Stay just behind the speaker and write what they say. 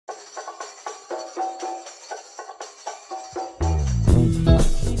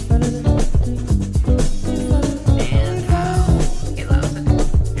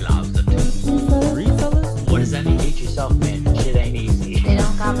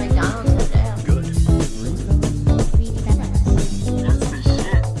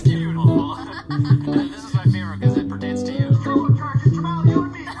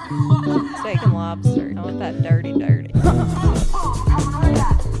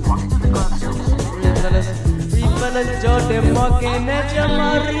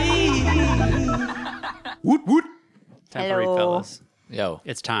Woot woot. Time for Hello. eight, fellas. Yo.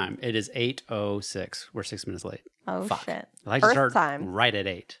 It's time. It is 8:06. We're 6 minutes late. Oh, Fuck. shit. I like to Earth start time. right at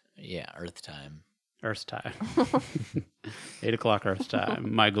 8. Yeah, Earth time. Earth time. 8 o'clock Earth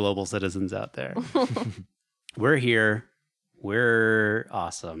time. My global citizens out there. We're here. We're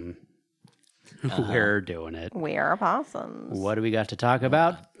awesome. We're doing it. We are opossums. What do we got to talk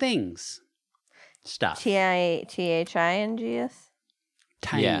about? Things. Stuff. T-I-T-H-I-N-G-S?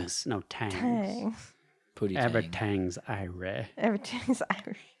 Tangs. Yeah. No, tangs. Tangs. Pootie Ever tang. tangs ire. Everything's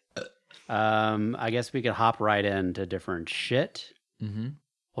Irish. I guess we could hop right into different shit. Mm-hmm.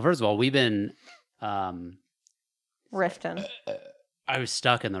 Well, first of all, we've been Riften. I was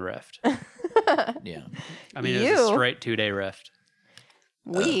stuck in the rift. Yeah. I mean, it was a You? straight 2-day rift.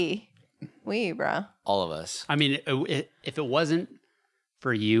 We, bro. All of us. I mean, if it wasn't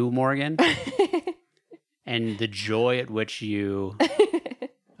for you, Morgan, and the joy at which you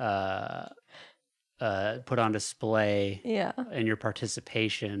put on display Yeah, and your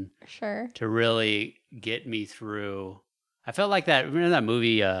participation sure. to really get me through. I felt like that. Remember that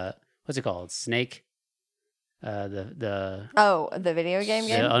movie? What's it called? Snake. The Oh, the video game?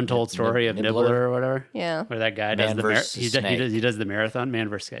 the untold story of Nibbler? Nibbler or whatever. Yeah. Where that guy Man does versus he Snake. does the marathon, man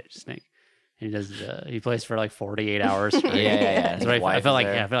versus Snake. And he does he plays for like 48 hours. straight. Yeah. That's what His I wife felt is like.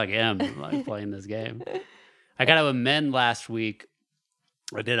 there. Yeah, I feel like him like playing this game. I got to amend last week.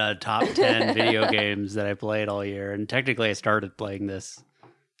 I did a top 10 video games that I played all year, and technically I started playing this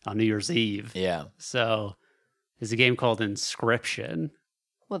on New Year's Eve. Yeah. So there's a game called Inscription,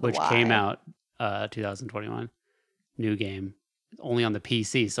 With which Y. came out 2021. New game, only on the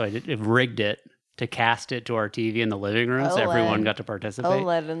PC. So I rigged it to cast it to our TV in the living room, so OLED. everyone got to participate.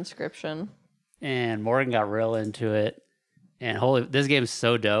 OLED inscription. And Morgan got real into it. And this game's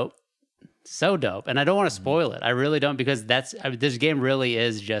so dope. So dope. And I don't want to spoil it. I really don't, because this game really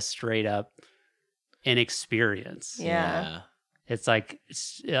is just straight up an experience. Yeah. It's like,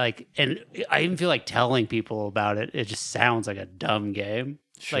 and I even feel like telling people about it. It just sounds like a dumb game.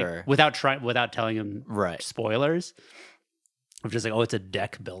 Sure. Like, without telling them Right. spoilers. I'm just like, oh, it's a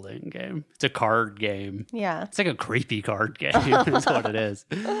deck building game. It's a card game. Yeah. It's like a creepy card game. Is what it is.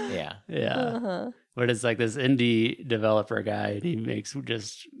 Yeah. Yeah. Uh-huh. But it's like this indie developer guy, and he makes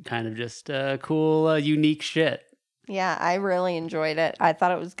just cool, unique shit. Yeah, I really enjoyed it. I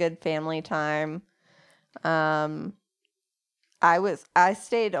thought it was good family time. I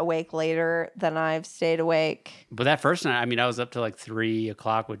stayed awake later than I've stayed awake. But that first night, I mean, I was up to like 3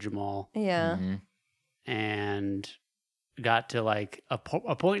 o'clock with Jamal, Yeah. Mm-hmm. and got to like a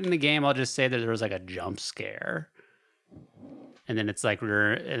point in the game. I'll just say that there was like a jump scare. And then it's like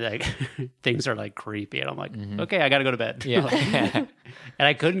things are like creepy, and I'm like, okay, I gotta go to bed. Yeah. And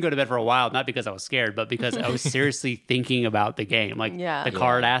I couldn't go to bed for a while, not because I was scared, but because I was seriously thinking about the game, like Yeah. the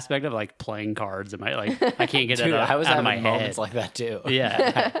card aspect of like playing cards. And I can't get Dude, it out, I was out of having my moments head. like that too.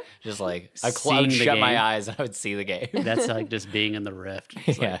 Yeah, Just like I would Seeing the shut my game. eyes and I would see the game. that's like just being in the rift.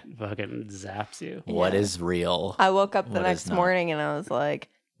 It's Yeah. like fucking zaps you. What Yeah. is real? I woke up the What next is not? morning and I was like,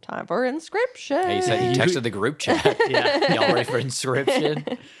 time for inscription. Hey, you said you texted the group chat. Yeah. Y'all ready for inscription?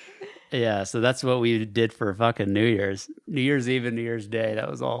 Yeah, so that's what we did for fucking New Year's Eve and New Year's Day. That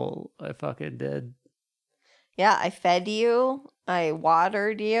was all I fucking did. Yeah, I fed you. I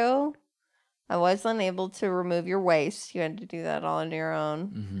watered you. I wasn't able to remove your waste. You had to do that all on your own.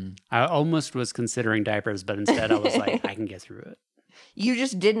 Mm-hmm. I almost was considering diapers, but instead I was like, I can get through it. You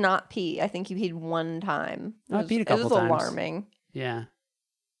just did not pee. I think you peed one time. I peed a couple It was times. alarming. Yeah.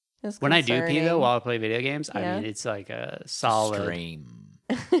 It was When I do pee though, concerning. while I play video games, I Yeah. mean, it's like a solid. Stream.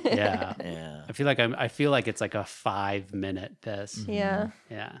 Yeah. Yeah. I feel like it's like a 5-minute piss. Yeah.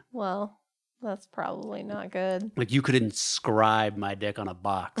 Yeah. Well, that's probably not good. Like you could inscribe my dick on a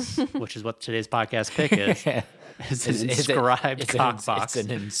box, which is what today's podcast pick is. It's an inscribed cock box. It's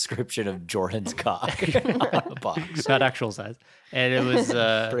an inscription of Jordan's cock on a box. Not actual size. And it was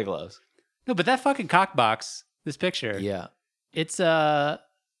Pretty close. no, but that fucking cock box, this picture, Yeah. it's a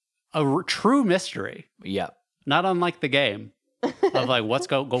true mystery. Yeah. Not unlike the game of like what's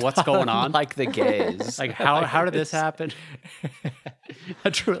going on. Like the gays. Like how did this happen?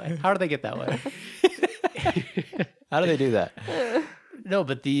 Truly, how did they get that way? How do they do that? No,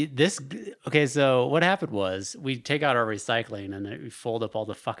 but okay. So what happened was we take out our recycling and then we fold up all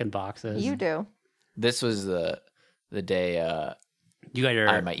the fucking boxes. You do. This was the day You got your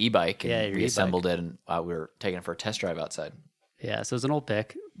I had my e-bike and Yeah, your we e-bike. assembled it and we were taking it for a test drive outside. yeah. So it's an old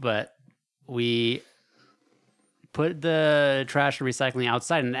pick, but we put the trash and recycling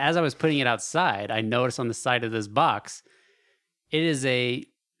outside, and as I was putting it outside, I noticed on the side of this box, it is a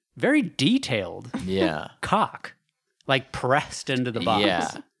very detailed Yeah. cock. like pressed into the box. Yeah.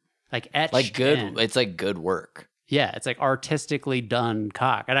 Like etched Like good. in. It's like good work. Yeah, it's like artistically done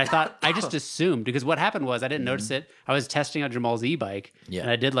cock. And I thought, I just assumed, because what happened was I didn't notice it. I was testing out Jamal's e-bike, Yeah. and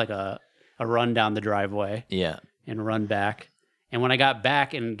I did like a run down the driveway Yeah. and run back. And when I got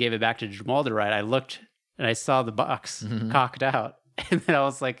back and gave it back to Jamal to ride, I looked and I saw the box cocked out. And then I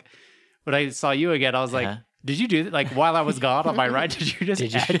was like, when I saw you again, I was like, did you do that? Like while I was gone on my ride, did you just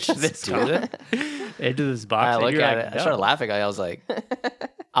etch this do cock that? into this box? I And look you're at like, it. I started "No." laughing. I was like,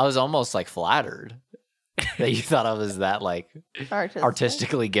 I was almost like flattered that you thought I was that like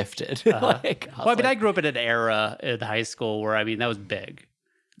artistically gifted. Like, Well, I mean, I grew up in an era in high school where, I mean, that was big.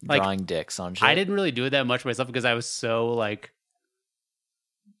 Like, drawing dicks on shit. I didn't really do it that much myself because I was so like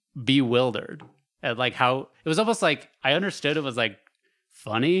bewildered at like how it was almost like I understood it was like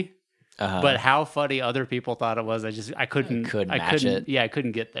funny, but how funny other people thought it was, I couldn't match it. Yeah, I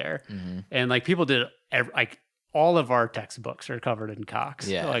couldn't get there. And like people did like all of our textbooks are covered in cocks.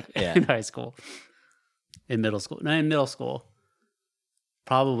 Yeah, like yeah. in high school, in middle school, no, in middle school,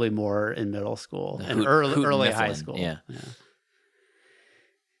 probably more in middle school and Hoot- early Hoot early Mifflin, high school. yeah.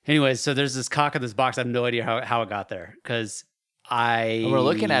 Anyways, so there's this cock in this box. I have no idea how it got there because We're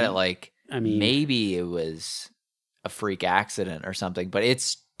looking at it like I mean, maybe it was a freak accident or something, but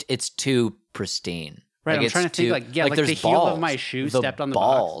it's too pristine. Right, I'm it's trying to think, like, yeah, like there's the heel of my shoe stepped on the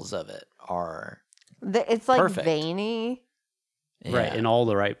box. balls of it are It's like Perfect. veiny. right yeah. in all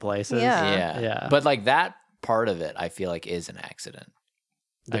the right places. Yeah. Yeah. But like that part of it, I feel like is an accident.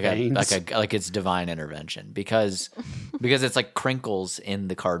 The Like veins. like it's divine intervention because it's like crinkles in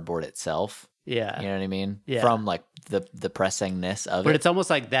the cardboard itself. Yeah. You know what I mean? Yeah. From like the pressingness of But it. it's almost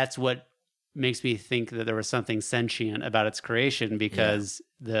like that's what makes me think that there was something sentient about its creation because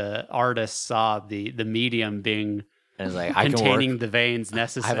the artist saw the medium being And it's like I containing can work. the veins I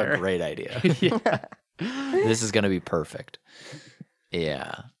necessary. have a great idea. yeah. This is gonna be perfect.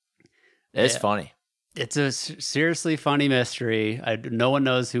 Yeah. It's Yeah. funny. It's a seriously funny mystery. No one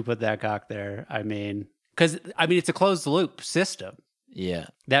knows who put that cock there. I mean, because it's a closed loop system. Yeah.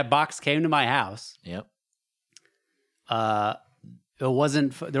 That box came to my house. Yep. It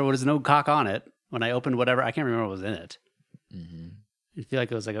wasn't. There was no cock on it when I opened whatever. I can't remember what was in it. Mm-hmm. I feel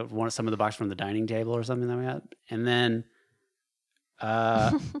like it was like some of the box from the dining table or something that we got. And then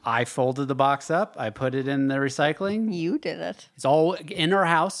I folded the box up. I put it in the recycling. You did it. It's all in our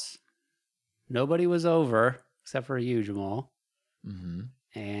house. Nobody was over except for you, Jamal. Mm-hmm.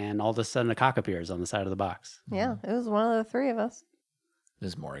 And all of a sudden, a cock appears on the side of the box. Yeah, it was one of the three of us. This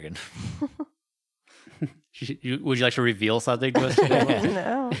is Morgan. Would you like to reveal something to us today?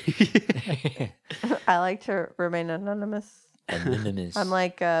 No, I like to remain anonymous. Anonymous. I'm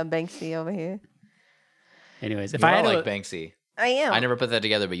like Banksy over here. Anyways, if you I are had like to, Banksy. I am. I never put that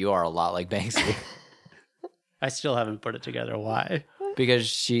together, but you are a lot like Banksy. I still haven't put it together. Why?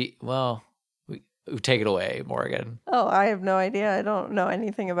 Because take it away, Morgan. Oh, I have no idea. I don't know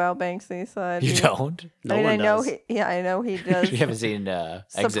anything about Banksy, so I You don't? No I mean, one I know. does. I know he does. You haven't seen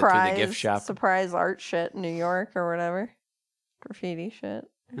Exit Through the Gift Shop? surprise art shit in New York or whatever, graffiti shit.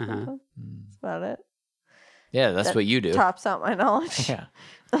 Or Uh-huh. something. That's about it. Yeah, that's That what you do. Tops out my knowledge. Yeah.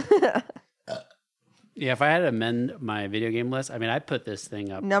 Yeah, if I had to amend my video game list, I'd put this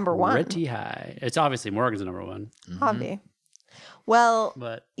thing up Number one. pretty high. It's obviously Morgan's number one, Hobby. Well,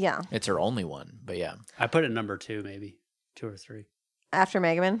 but yeah. It's her only one, but yeah. I put it number two, maybe 2 or 3 After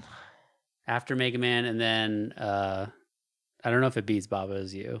Mega Man. after Mega Man, and then I don't know if it beats Baba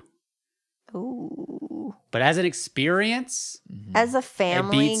Is You, Ooh. but as an experience, As a it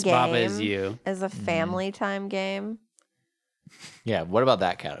family beats game. Baba Is You. As a family time game. Yeah, what about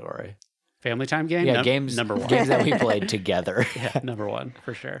that category? Family time game, Yeah, games number one. games that we played together. Yeah, number one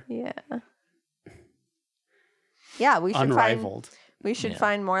for sure. Yeah. Yeah, we should Unrivaled. find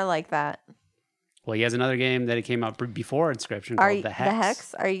find more like that. Well, he has another game that it came out before Inscription called Are you, The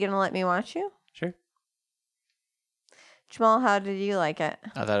Hex. Are you gonna let me watch you? Sure. Jamal, how did you like it?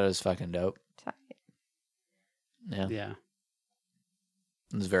 I thought it was fucking dope. Tight. Yeah. Yeah.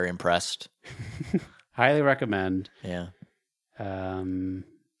 I was very impressed. Highly recommend. Yeah.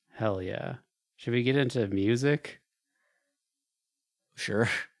 Hell yeah. Should we get into music? Sure.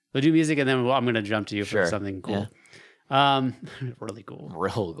 We'll do music and then I'm going to jump to you for Sure. something cool. Really cool.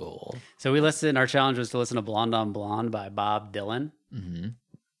 Real goal. So our challenge was to listen to Blonde on Blonde by Bob Dylan.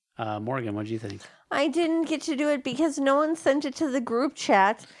 Mm-hmm. Morgan, what do you think? I didn't get to do it because no one sent it to the group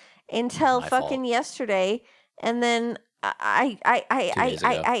chat until My fucking fault. yesterday, and then I 2 days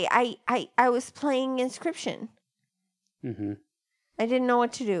ago. was playing Inscription. Mm-hmm. I didn't know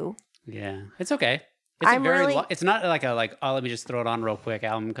what to do. Yeah, it's okay. It's not like oh, let me just throw it on real quick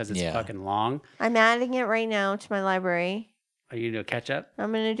album because it's fucking long. I'm adding it right now to my library. Are you gonna do a catch up?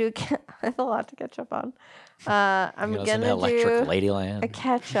 I'm gonna do. I have a lot to catch up on. I'm gonna do Electric Ladyland. A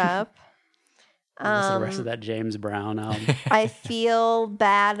catch up. The rest of that James Brown album. I feel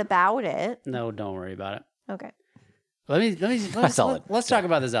bad about it. No, don't worry about it. Okay. Let's talk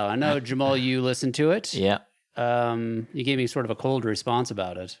about this album. I know Jamal, you listened to it. Yeah. You gave me sort of a cold response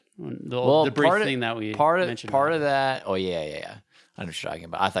about it. The brief thing that we mentioned. Part of that. Oh yeah. I know what you're talking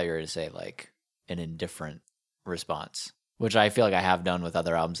about. I thought you were going to say like an indifferent response, which I feel like I have done with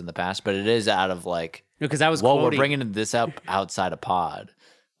other albums in the past. But it is out of like because I was we're bringing this up outside of pod.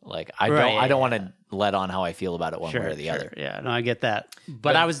 Like I don't want to let on how I feel about it one way or the other. Yeah, no, I get that.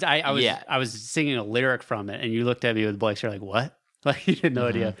 But I was singing a lyric from it, and you looked at me with blanks. You're like, "What?" Like you had no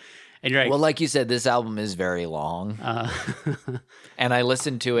idea. And you're like, well, like you said, this album is very long, and I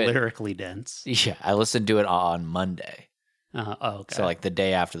listened to it lyrically dense. Yeah, I listened to it on Monday. Okay. So like the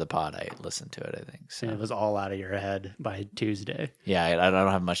day after the pod, I listened to it. I think so. And it was all out of your head by Tuesday. Yeah, I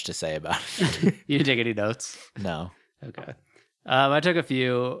don't have much to say about it. You didn't take any notes? No. Okay. I took a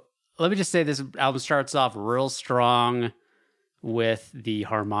few. Let me just say this album starts off real strong with the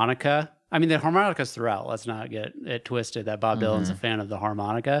harmonica. I mean, the harmonica's throughout. Let's not get it twisted that Bob Dylan's a fan of the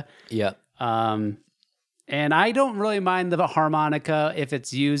harmonica. Yep. And I don't really mind the harmonica if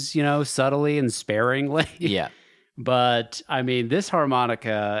it's used, subtly and sparingly. Yeah. But, I mean, this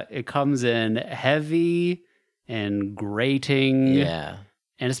harmonica, it comes in heavy and grating. Yeah.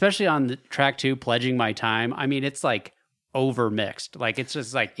 And especially on the track 2, Pledging My Time, I mean, it's like over-mixed. Like, it's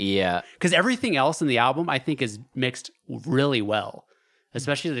just like... Yeah. Because everything else in the album, I think, is mixed really well.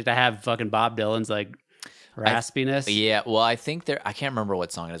 Especially like to have fucking Bob Dylan's, like, raspiness. Yeah, well, I think I can't remember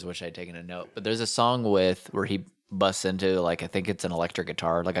what song it is, which I had taken a note, but there's a song where he busts into, like, I think it's an electric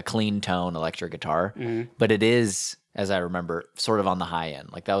guitar, like a clean tone electric guitar, but it is, as I remember, sort of on the high end.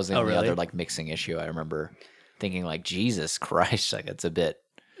 Like, that was the only other, like, mixing issue. I remember thinking, like, Jesus Christ, like, it's a bit...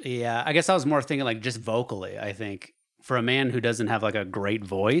 Yeah, I guess I was more thinking, like, just vocally, I think. For a man who doesn't have like a great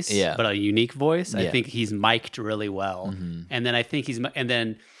voice, but a unique voice, I think he's mic'd really well. And then I think he's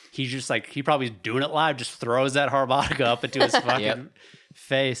just like, he probably is doing it live, just throws that harmonica up into his fucking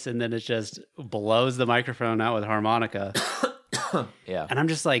face, and then it just blows the microphone out with harmonica. Yeah. And I'm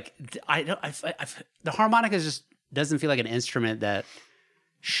just like, the harmonica just doesn't feel like an instrument that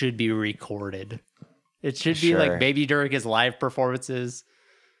should be recorded. It should be like maybe during his live performances.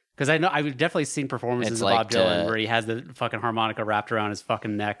 Because I know I've definitely seen performances of Bob Dylan where he has the fucking harmonica wrapped around his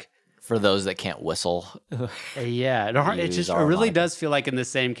fucking neck. For those that can't whistle. Yeah. It really does feel like in the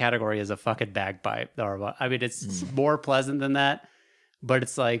same category as a fucking bagpipe. I mean, it's more pleasant than that, but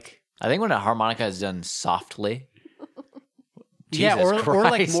it's like... I think when a harmonica is done softly... or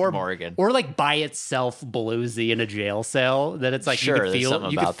like more Morgan. Or like by itself bluesy in a jail cell that it's like you can feel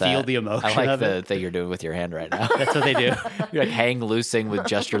the emotion. I like of the it. thing you're doing with your hand right now. That's what they do. You're like hang loosing with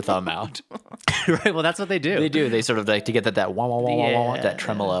just your thumb out. Right. Well, that's what they do. They do. They sort of like to get that wah, wah, wah, wah, wah, that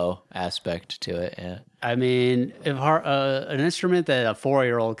tremolo aspect to it. Yeah. I mean, if an instrument that a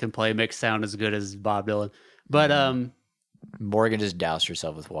 4-year-old can play makes sound as good as Bob Dylan, but Morgan just doused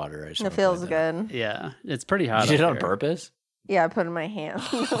herself with water. It feels good. Yeah, it's pretty hot. You did it on purpose? Yeah, I put it in my hand. I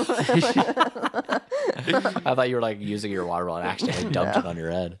thought you were like using your water bottle and accidentally dumped it on your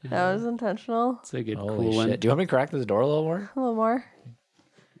head. That was intentional. It's a good Holy cool one. Do you want me to crack this door a little more? A little more.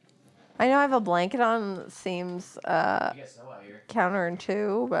 I know I have a blanket on that seems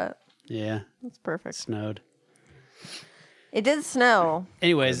counterintuitive, but yeah, it's perfect. Snowed. It did snow.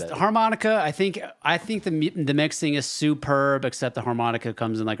 Anyways, the harmonica, I think the mixing is superb, except the harmonica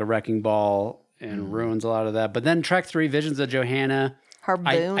comes in like a wrecking ball and ruins a lot of that. But then track 3, Visions of Johanna.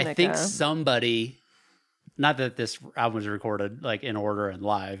 I think somebody, not that this album was recorded like in order and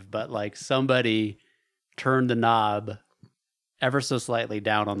live, but like somebody turned the knob ever so slightly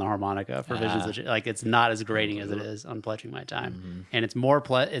down on the harmonica for Visions of Johanna. Like it's not as grating as it is on Pledging My Time. And it's more deal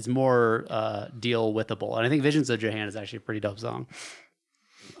withable. And I think Visions of Johanna is actually a pretty dope song.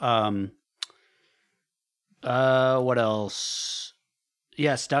 What else?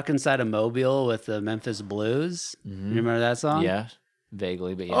 Yeah, Stuck Inside a Mobile with the Memphis Blues. You remember that song? Yeah,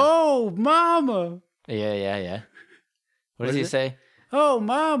 vaguely, but yeah. Oh, mama. Yeah. What does he say? Oh,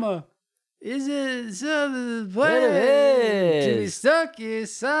 mama. Is it something to be stuck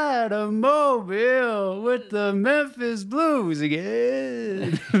inside a mobile with the Memphis Blues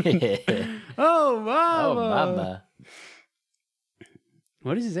again? Oh, mama. Oh, mama.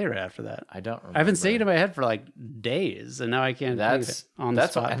 What does he say right after that? I don't remember. I've been singing it in my head for like days, and now I can't think of it on the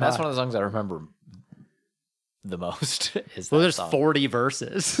spot. And that's one of the songs I remember the most. Is Well, that there's song. 40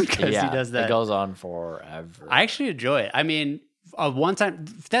 verses because Yeah, he does that. It goes on forever. I actually enjoy it. I mean, one time,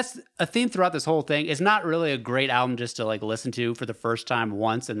 that's a theme throughout this whole thing. It's not really a great album just to like listen to for the first time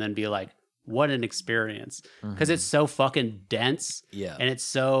once and then be like, what an experience. Because it's so fucking dense. Yeah. And it's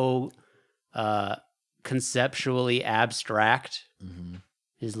so conceptually abstract.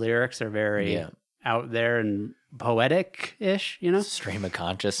 His lyrics are very out there and poetic-ish, you know? Stream of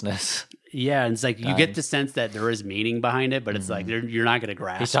consciousness. Yeah, and it's like you get the sense that there is meaning behind it, but it's like you're not going to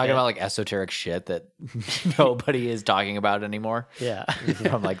grasp He's talking it. about like esoteric shit that nobody is talking about anymore. Yeah.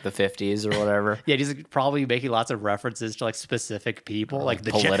 From like the 50s or whatever. Yeah, he's like, probably making lots of references to like specific people, like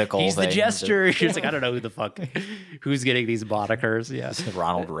the political he's the things. jester. He's like, I don't know who the fuck, who's getting these monikers. Yeah,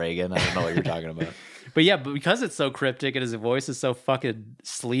 Ronald Reagan. I don't know what you're talking about. but yeah, but because it's so cryptic and his voice is so fucking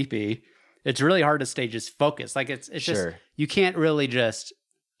sleepy, it's really hard to stay just focused. Like it's just Sure. you can't really just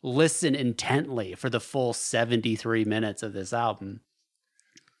listen intently for the full 73 minutes of this album.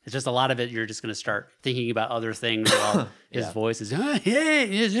 It's just a lot of it. You're just going to start thinking about other things while his voice is.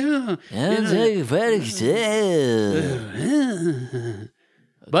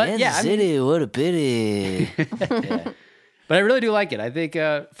 But yeah, I mean, what a pity. but I really do like it. I think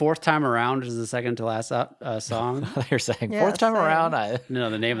Fourth Time Around is the second to last song. You're saying Yeah, fourth time same. around. I No,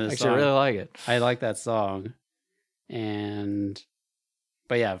 the name of the actually song. really like it. I like that song,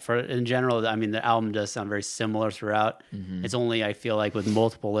 but yeah, for in general, I mean, the album does sound very similar throughout. It's only I feel like with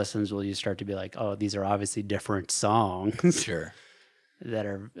multiple listens will you start to be like, oh, these are obviously different songs Sure. that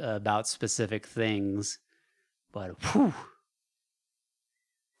are about specific things. But whew,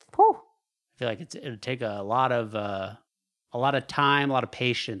 Whew. I feel like it'd take a lot of time, a lot of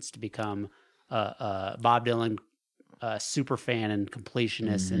patience to become a Bob Dylan super fan and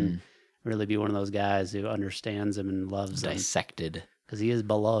completionist and really be one of those guys who understands him and loves him Dissected. because he is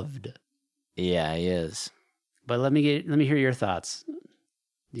beloved. Yeah, he is. But let me hear your thoughts. Do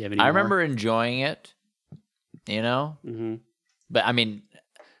you have any? I remember enjoying it, you know? Mm-hmm. But I mean,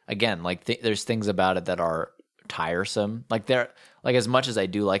 again, like there's things about it that are tiresome. Like as much as I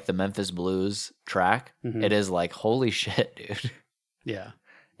do like the Memphis Blues track, it is like, holy shit, dude. Yeah.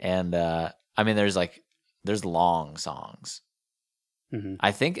 And I mean, there's long songs.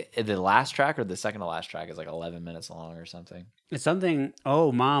 I think the last track or the second to last track is like 11 minutes long or something. It's something.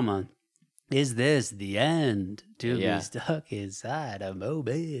 Oh, mama, is this the end? To Yeah. be stuck inside a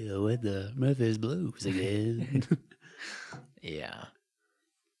mobile with the Memphis Blues again. Yeah.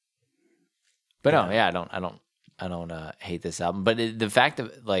 But no, yeah, I don't hate this album. But the fact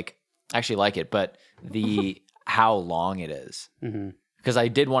of like, I actually like it, but the how long it is, because I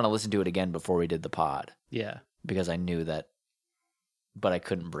did want to listen to it again before we did the pod, Yeah. because I knew that, but I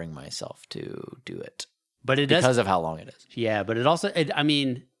couldn't bring myself to do it But it does. because of how long it is. Yeah, but it also, I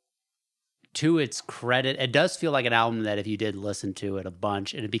mean, to its credit, it does feel like an album that if you did listen to it a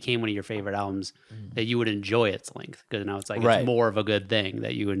bunch and it became one of your favorite albums, that you would enjoy its length. Because now it's like Right. it's more of a good thing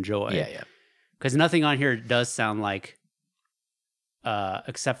that you enjoy. Yeah. Because nothing on here does sound like,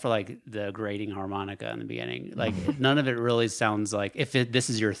 except for like the grating harmonica in the beginning, like none of it really sounds like this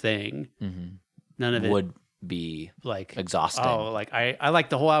is your thing. None of it Would be like exhausting. Oh, like I like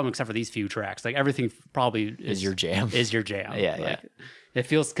the whole album except for these few tracks. Like everything probably Is your jam. Is your jam. Yeah, Like, it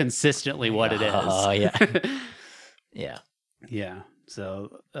feels consistently what it is. Oh, yeah. Yeah. Yeah.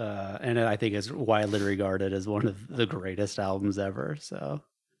 So, and I think it's widely regarded as one of the greatest albums ever. So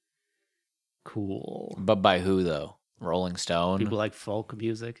cool. But by who though? Rolling Stone? People like folk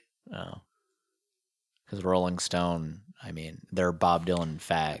music. Oh. Because Rolling Stone, I mean, they're Bob Dylan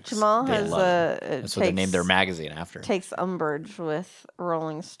fags. Jamal They has love it. a That's what they named their magazine after. takes umbrage with the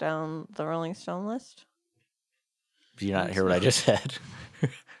Rolling Stone list. Do you not hear what I just said?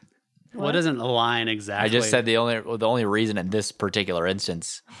 Well, it doesn't align exactly. I just said the only reason in this particular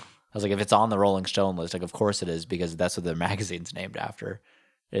instance, I was like, if it's on the Rolling Stone list, like, of course it is, because that's what their magazine's named after,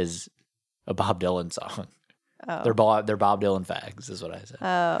 is a Bob Dylan song. Oh. They're Bob Dylan fags, is what I said.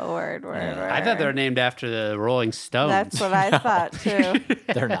 Oh, word. I thought they were named after the Rolling Stones. That's what I thought too.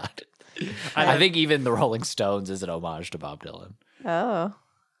 They're not. I think even the Rolling Stones is an homage to Bob Dylan. Oh.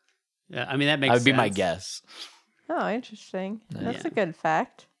 Yeah, I mean, that makes That would be my sense. guess. Oh, interesting. That's Yeah. a good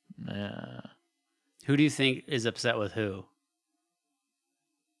fact. Yeah. Who do you think is upset with who?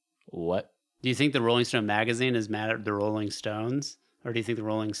 What? Do you think the Rolling Stone magazine is mad at the Rolling Stones? Or do you think the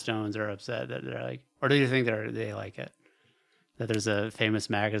Rolling Stones are upset that they're like, or do you think they like it? That there's a famous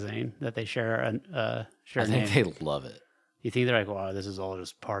magazine that they share I a name? think they love it. You think they're like, wow, this is all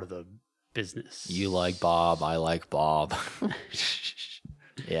just part of the business. You like Bob, I like Bob.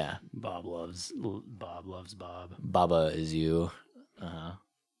 Yeah. Bob loves Bob. Baba is you. Uh-huh.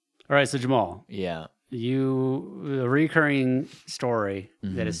 All right, so Jamal, Yeah. a recurring story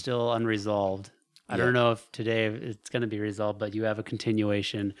that is still unresolved. I don't know if today it's going to be resolved, but you have a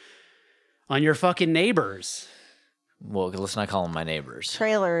continuation on your fucking neighbors. Well, let's not call them my neighbors.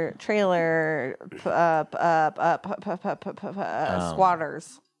 Trailer,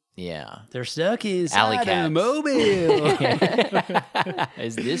 squatters. Yeah. They're stuck inside Alley a cats. mobile.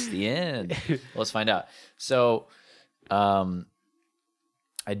 Is this the end? Let's find out. So, I'd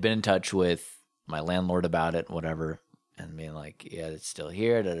been in touch with my landlord about it, whatever, and being like, yeah, it's still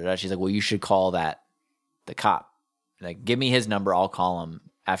here. Da, da, da. She's like, well, you should call the cop. Like, give me his number. I'll call him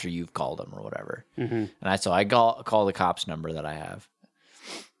after you've called him or whatever. Mm-hmm. And I call the cop's number that I have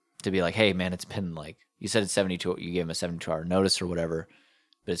to be like, hey, man, it's been like, you said it's 72. You gave him a 72-hour notice or whatever.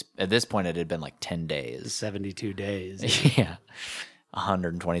 But at this point, it had been like 10 days. 72 days. Yeah.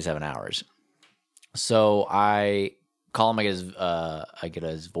 127 hours. So I call him, I get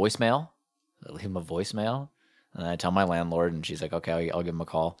his voicemail. I leave him a voicemail. And I tell my landlord, and she's like, okay, I'll give him a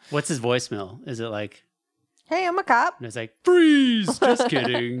call. What's his voicemail? Is it like, Hey, I'm a cop. and it's like, freeze? Just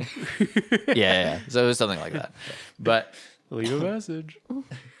kidding. Yeah. So it was something like that. But Leave a message.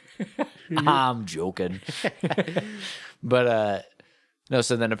 I'm joking. But no,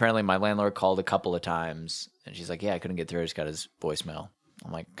 so then apparently my landlord called a couple of times, and she's like, yeah, I couldn't get through. I just got his voicemail.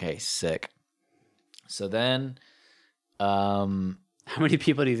 I'm like, okay, sick. So then, How many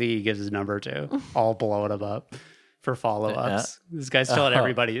people do you think he gives his number to? All blowing him up for follow-ups. This guy's telling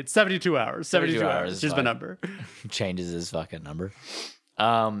everybody, it's 72 hours. 72 hours. is Here's my fine. number. changes his fucking number.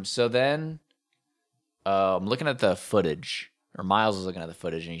 So then I'm looking at the footage, or Miles was looking at the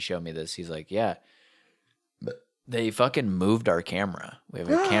footage, and he showed me this. He's like, yeah, but they fucking moved our camera. We have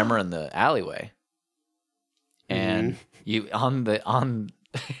a camera in the alleyway. And you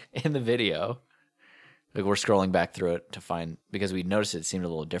in the video, like we're scrolling back through it to find, because we noticed it seemed a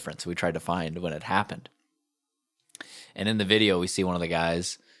little different. So we tried to find when it happened. And in the video, we see one of the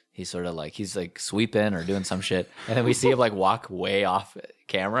guys, he's like sweeping or doing some shit. And then we see him like walk way off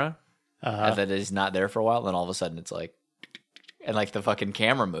camera. And then he's not there for a while. And then all of a sudden it's like, and like the fucking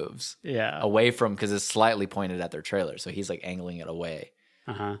camera moves Yeah. away from, because it's slightly pointed at their trailer. So he's like angling it away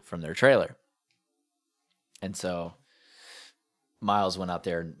from their trailer. And so Miles went out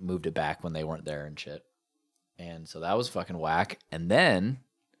there and moved it back when they weren't there and shit. And so that was fucking whack. And then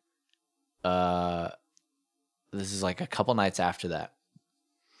this is like a couple nights after that,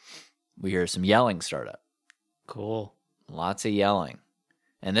 we hear some yelling start up. Cool. Lots of yelling.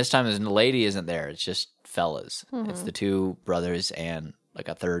 And this time the lady isn't there. It's just fellas. It's the two brothers and like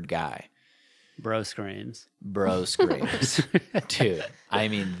a third guy. Bro screams. Bro screams. Dude, I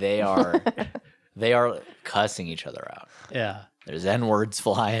mean, they are cussing each other out. Yeah. There's N-words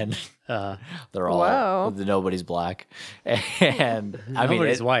flying. They're all, Whoa. nobody's black. And I mean,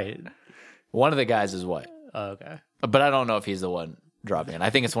 Nobody's white. one of the guys is white. Oh, okay. But I don't know if he's the one dropping it. I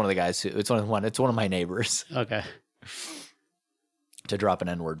think it's one of the guys it's one of my neighbors Okay. to drop an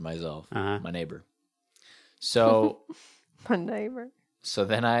N-word myself. Uh-huh. My neighbor. So My neighbor. so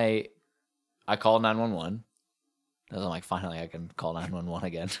then I called 911. I'm like, finally I can call 911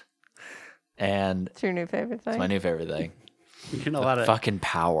 again. And It's your new favorite thing. it's my new favorite thing. You're getting a The lot of fucking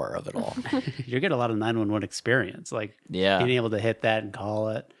power of it all. you're getting a lot of 911 experience, like Yeah. being able to hit that and call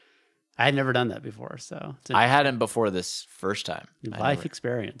it. I had never done that before, so it's I hadn't before this first time. a I life never-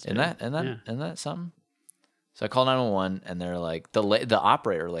 experience. Isn't dude. that isn't that something? So I call 911, and they're like the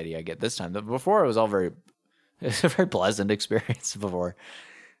operator lady I get this time. Before it was all it was a very pleasant experience before,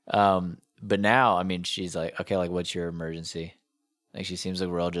 but now I mean she's like, okay, like what's your emergency? Like she seems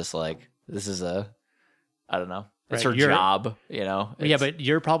like real, just like this is I don't know, it's Right, her you're- job, you know. Yeah, It's- but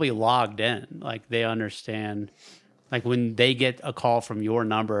you're probably logged in. Like they understand. Like when they get a call from your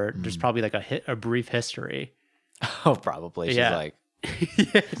number, there's probably like a brief history. oh, probably she's Yeah. like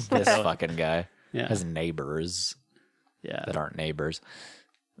this fucking guy Yeah. has neighbors Yeah. that aren't neighbors.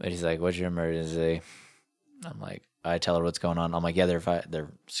 But he's like, what's your emergency? I'm like, I tell her what's going on. I'm like, yeah,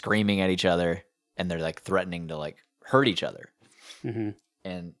 they're screaming at each other and they're like threatening to like hurt each other. Mhm.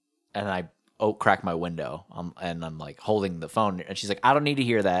 And I crack my window. And I'm like holding the phone, and she's like, I don't need to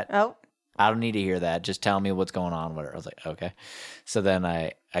hear that. Oh, I don't need to hear that. Just tell me what's going on. Whatever. I was like, okay. So then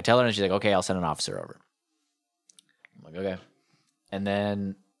I tell her, and she's like, okay, I'll send an officer over. I'm like, okay. And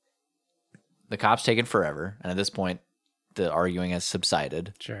then the cop's taken forever. And at this point, the arguing has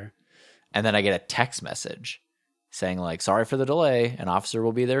subsided. Sure. And then I get a text message saying like, sorry for the delay. An officer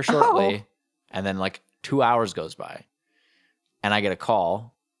will be there shortly. And then like 2 hours goes by, and I get a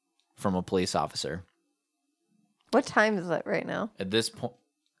call from a police officer. what time is it right now? At this point,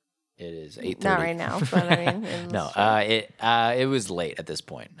 It is 8:30. Not right now, but I mean, in the No, street. it was late at this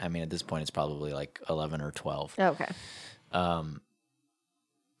point. I mean, at this point, it's probably like 11 or 12. Okay.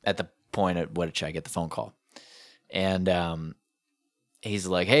 At the point at which I get the phone call, and he's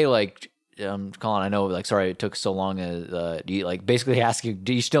like, "Hey, like, Colin, I know, like, sorry it took so long. Do you like basically asking,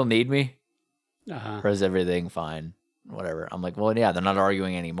 do you still need me, or is everything fine? Whatever." I'm like, "Well, yeah, they're not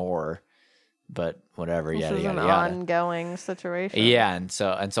arguing anymore, but whatever." This Yada is an yada yada. ongoing situation. Yeah, and so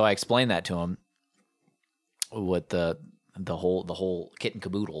I explained that to him with the whole kit and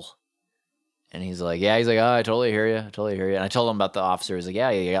caboodle. And he's like, "Oh, I totally hear you. And I told him about the officer. He's like, "Yeah,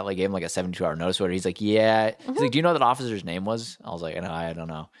 you got like gave him like a 72-hour notice order." He's like, "Yeah." He's like, "Do you know what that officer's name was?" I was like, "No, I don't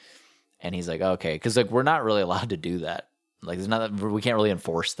know." And he's like, "Okay," because like we're not really allowed to do that. Like, there's not we can't really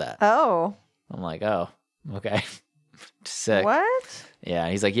enforce that. Oh. I'm like, "Oh, okay." Sick. What? Yeah,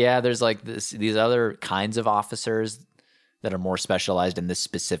 he's like, "Yeah, there's like these other kinds of officers that are more specialized in this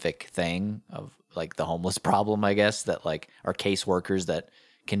specific thing of like the homeless problem, I guess, that like are caseworkers that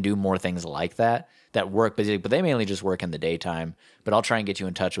can do more things like that work, but they mainly just work in the daytime. But I'll try and get you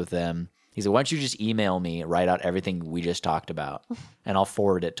in touch with them." He's like, "Why don't you just email me, write out everything we just talked about, and I'll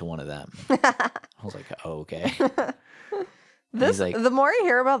forward it to one of them." I was like, "Oh, okay." This like- the more I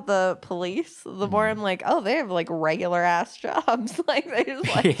hear about the police, the more I'm like, oh, they have like regular ass jobs. Like they just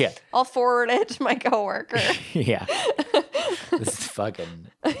like, Yeah. I'll forward it to my coworker. Yeah. This is fucking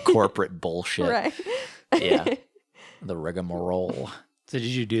corporate bullshit. Right. Yeah. The rigmarole. So did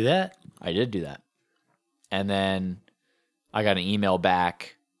you do that? I did do that. And then I got an email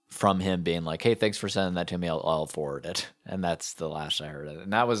back from him being like, "Hey, thanks for sending that to me. I'll forward it." And that's the last I heard of it.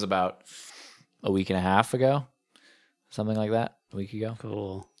 And that was about a week and a half ago. Something like that. A week ago.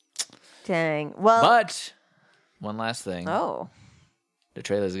 Cool. Dang. Well. But one last thing. Oh. The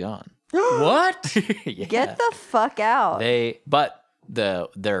trailer's gone. What? Yeah. Get the fuck out. But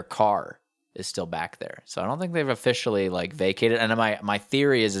their car is still back there. So I don't think they've officially like vacated. And my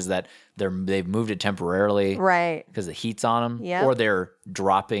theory is that they've moved it temporarily. Right. Because the heat's on them. Yep. Or they're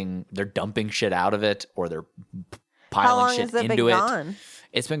dumping shit out of it, or they're How piling long shit has it into been it. gone?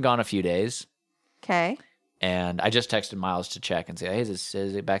 It's been gone a few days. Okay. And I just texted Miles to check and say, "Hey, is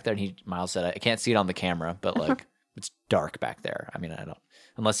it back there?" And Miles said, "I can't see it on the camera, but like it's dark back there." I mean, I don't,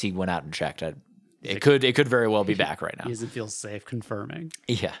 unless he went out and checked. It could very well be back right now. He doesn't feel safe confirming.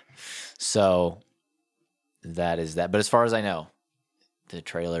 Yeah. So that is that. But as far as I know, the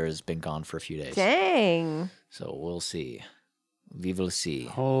trailer has been gone for a few days. Dang. So we'll see. We will see.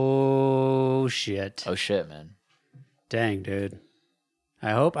 Oh shit. Oh shit, man. Dang, dude.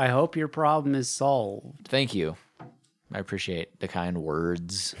 I hope your problem is solved. Thank you. I appreciate the kind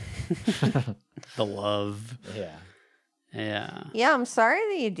words. The love. Yeah. Yeah. Yeah, I'm sorry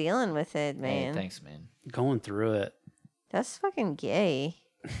that you're dealing with it, Hey, man. thanks, man. Going through it. That's fucking gay.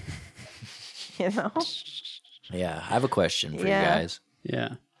 You know? Yeah, I have a question for Yeah. you guys.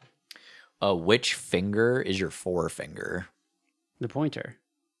 Yeah. Which finger is your forefinger? The pointer.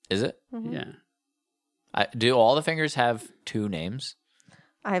 Is it? Mm-hmm. Yeah. Do all the fingers have two names?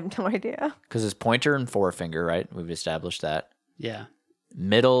 I have no idea. Because it's pointer and forefinger, right? We've established that. Yeah.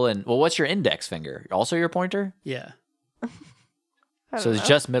 Middle and what's your index finger? Also your pointer? Yeah. I So don't it's know.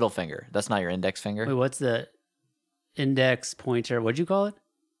 just middle finger. That's not your index finger. Wait, what's the index pointer? What'd you call it?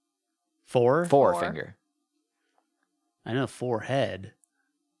 Four? Forefinger. I know forehead.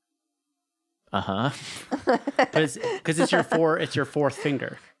 Uh-huh. But it's because it's your fourth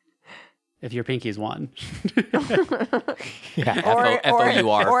finger. If your pinky is one. Yeah. or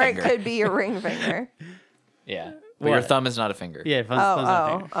F-O-U-R or finger. it could be your ring finger. Yeah. But your What? thumb is not a finger. Yeah, thumb's not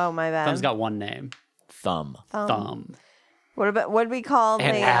a finger. Oh, my bad. Thumb's got one name. Thumb. Thumb. What did we call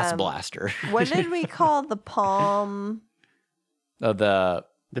And the ass blaster. what did we call the palm? Oh, the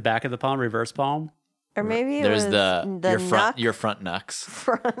The back of the palm, reverse palm, Or maybe it there's was the your knuck front knucks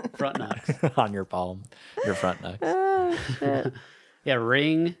front. front knucks. on your palm. Your front knucks. Oh shit. Yeah,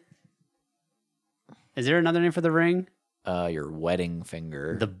 ring. Is there another name for the ring? Your wedding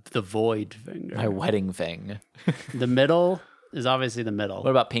finger. The void finger. My wedding thing. The middle is obviously the middle. What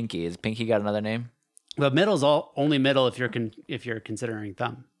about pinky? Is pinky got another name? But middle's only middle if you're considering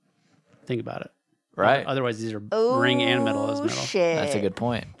thumb. Think about it. Right. Otherwise, these are Oh, ring and middle is middle. Shit. That's a good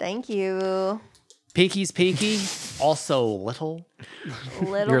point. Thank you. Pinky's pinky, also little.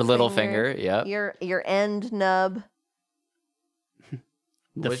 Your little finger. Yep. Your end nub.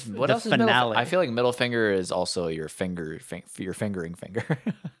 What the else is finale. middle? I feel like middle finger is also your your fingering finger.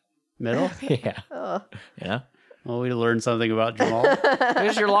 Middle? Yeah. Ugh. Yeah. Well, we learned something about Jamal.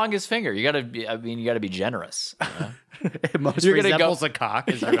 It's your longest finger. You gotta be generous. You know? It most You're gonna resembles a cock.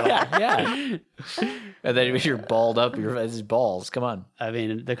 Is your yeah. And then you're balled up. It's just balls. Come on. I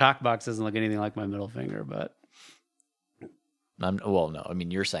mean, the cock box doesn't look anything like my middle finger, but Well, no. I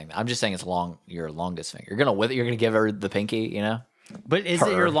mean, you're saying that. I'm just saying it's long. Your longest finger. You're gonna give her the pinky. You know. but is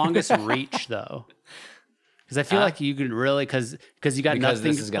it your longest reach though? Because I feel like you could really because you got Because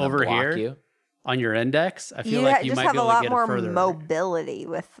nothing this is gonna over block here you. on your index. I feel You like you just might have be a able to lot get more it further. mobility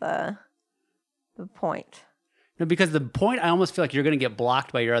with the point. No, because the point, I almost feel like you're going to get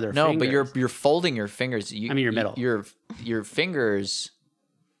blocked by your other No, fingers. but you're folding your fingers. I mean, your middle. Your fingers.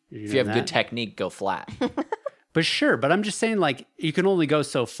 You're If you have doing good that. technique, go flat. But sure, but I'm just saying, like, you can only go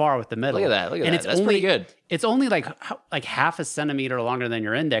so far with the middle. Look at that. Look at and that. It's That's only, pretty good. It's only like half a centimeter longer than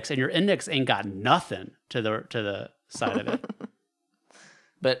your index, and your index ain't got nothing to the side of it.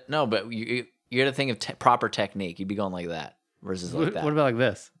 But no, but you got to think of proper technique. You'd be going like that versus like that. What about like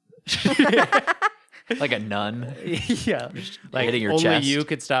this? Like a nun? Yeah, like hitting your only chest. you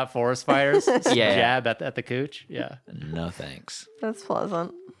could stop forest fires. Yeah. Jab at the cooch. Yeah. No thanks. That's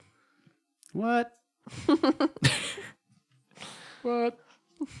pleasant. What? What?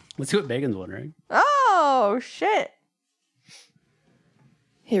 Let's see what Megan's wondering. Oh shit!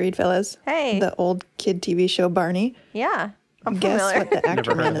 Hey, Reed fellas. Hey, The old kid TV show Barney. yeah, I'm Guess familiar. what the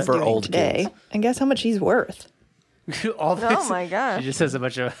actor Never heard man of is it. For doing old today, kids. and guess how much he's worth. All Oh this- my gosh. She just says a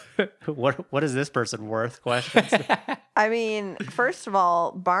bunch of what is this person worth questions. I mean, first of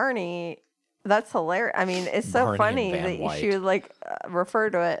all, Barney, that's hilarious. I mean, it's so Barney funny and Van that White. she would like refer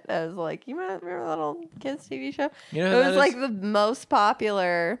to it as like, you remember that old kids TV show? You know who It that was is? like the most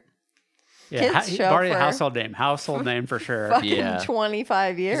popular Yeah, Kids show Barney, for- household name for sure. fucking Yeah.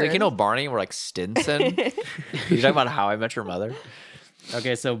 25 years. He's like, you know, Barney, we're like Stinson. You talking about How I Met Your Mother?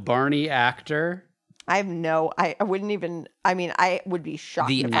 Okay, so Barney actor. I wouldn't even, I mean, I would be shocked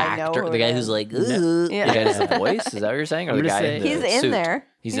The if I know actor, who the it guy is. who's like, Yeah. the guy has the voice. Is that what you're saying? Or I'm the gonna guy say- in the He's in suit? there.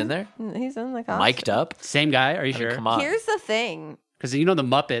 He's in there, He's in the costume. mic'd up. Same guy? Are you I mean, sure? come on. Here's the thing. Because you know the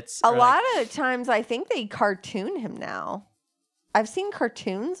Muppets. A are lot of times I think they cartoon him now. I've seen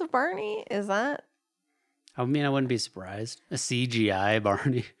cartoons of Barney. Is that? I mean, I wouldn't be surprised. A CGI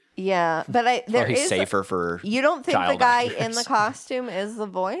Barney. Yeah, but Or he's safer for. You don't think the child guy actors. in the costume is the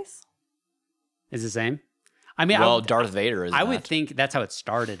voice? Is the same? I mean, Well, Darth Vader is. I would think that's how it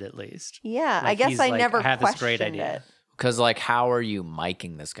started, at least. Yeah, I Like, guess he's I like, never I have this questioned great idea. it. Because, like, how are you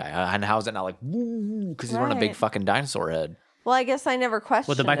miking this guy? And how is it not like, because he's wearing a big Right. fucking dinosaur head? Well, I guess I never Well,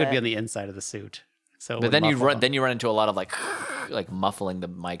 questioned the mic would be it. on the inside of the suit. So, it But would then muffle him. then you run into a lot of like muffling. The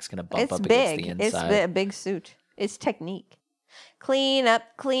mic's gonna bump It's up big. against the It's inside. a big suit. It's technique. Clean up,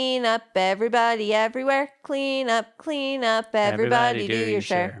 everybody, everywhere. Clean up, everybody, do your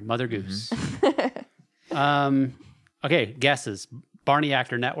share. Mother Goose. Okay, guesses. Barney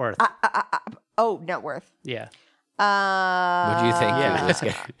actor net worth. Oh, net worth. Yeah. What do you think? Yeah. This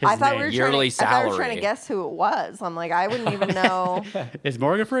guy? I thought we were Yearly trying to, I thought we were trying salary. to guess who it was. I'm like, I wouldn't even know. It's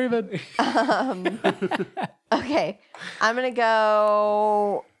Morgan Freeman. Okay, I'm gonna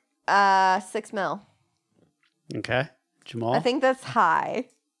go 6 mil. Okay. Jamal. I think that's high.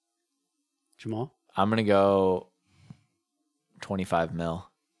 Jamal. I'm gonna go 25 mil.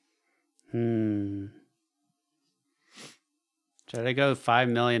 Should I go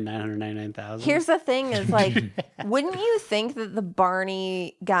 5,999,000? Here's the thing: is like, wouldn't you think that the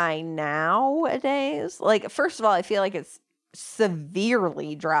Barney guy nowadays, like, first of all, I feel like it's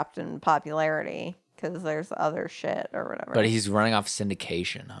severely dropped in popularity because there's other shit or whatever. But he's running off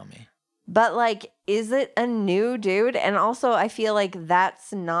syndication, homie. But like, is it a new dude? And also, I feel like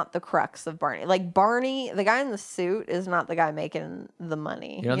that's not the crux of Barney. Like Barney, the guy in the suit, is not the guy making the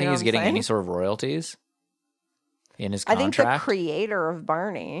money. You don't think know he's what I'm getting saying? any sort of royalties in his I think the contract? creator of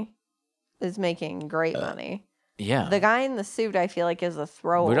Barney is making great money. Yeah. The guy in the suit, I feel like, is a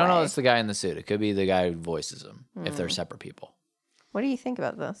throwaway. We don't know it's the guy in the suit. It could be the guy who voices him if Hmm. they're separate people. What do you think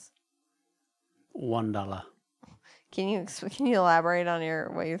about this? $1. Can you elaborate on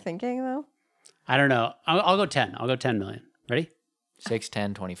what you're thinking though? I don't know. I'll go 10. I'll go 10 million. Ready? 6,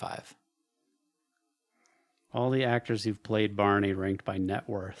 10, 25. All the actors who've played Barney ranked by net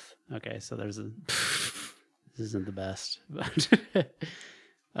worth. Okay, so there's a. This isn't the best. But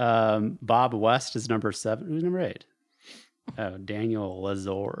Bob West is number 7. Who's number 8? Oh, Daniel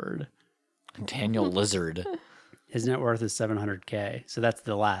Lazard. Daniel Lizard. His net worth is $700K. So that's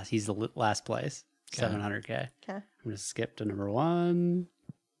the last. He's the last place. Okay. $700K. Okay. I'm going to skip to number 1.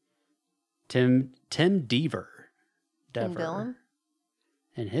 Tim Dever. Tim Dillon?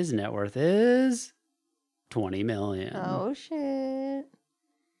 And his net worth is 20 million. Oh shit.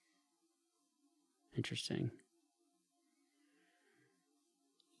 Interesting.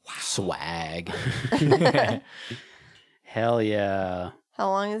 Swag. Hell yeah. How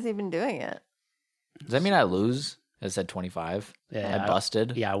long has he been doing it? Does that mean I lose? I said 25. Yeah, I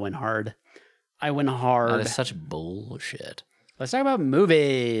busted. Yeah, I went hard. I went hard. That is such bullshit. Let's talk about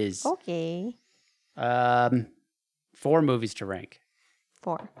movies. Okay. 4 movies to rank.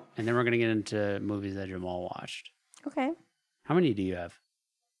 4. And then we're going to get into movies that Jamal watched. Okay. How many do you have?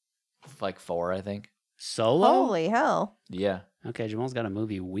 Like 4, I think. Solo? Holy hell. Yeah. Okay, Jamal's got a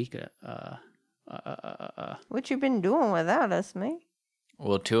movie week. What you been doing without us, mate?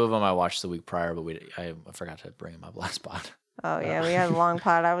 Well, 2 of them I watched the week prior, but I forgot to bring them up last pod. Oh yeah, we had a long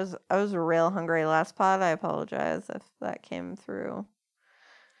pod. I was real hungry last pod. I apologize if that came through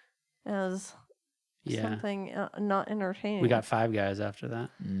as something not entertaining. We got 5 Guys after that.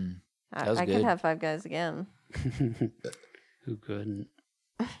 That was I good. could have 5 Guys again. Who couldn't?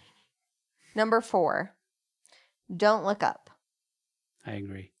 Number 4. Don't Look Up. I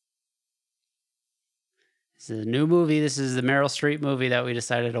agree. This is a new movie. This is the Meryl Streep movie that we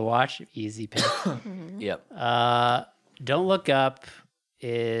decided to watch. Easy pick. Yep. Don't Look Up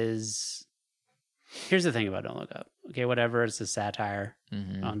is... Here's the thing about Don't Look Up. Okay, whatever. It's a satire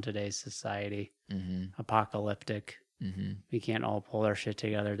on today's society. Apocalyptic. We can't all pull our shit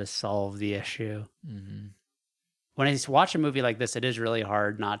together to solve the issue. When I watch a movie like this, it is really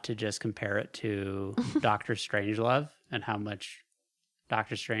hard not to just compare it to Doctor Strangelove and how much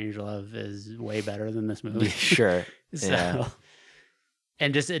Doctor Strangelove is way better than this movie. Sure. So, Yeah.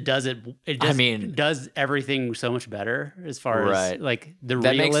 and just it does does everything so much better as far as like the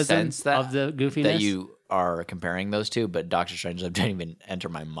that makes realism sense of the goofiness. that you are comparing those two, but Doctor Strangelove didn't even enter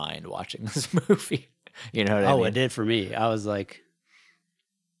my mind watching this movie. You know what I mean? It did for me. I was like,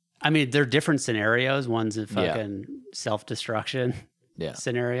 I mean, they're different scenarios. One's a fucking self-destruction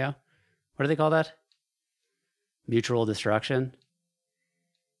scenario. What do they call that? Mutual destruction.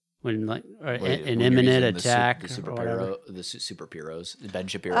 When like an imminent attack. The superheroes. Ben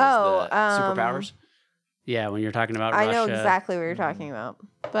Shapiro's Oh, the superpowers. Yeah, when you're talking about Russia. I know exactly what you're talking about,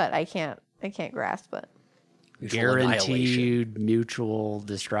 but I can't grasp it. Guaranteed mutual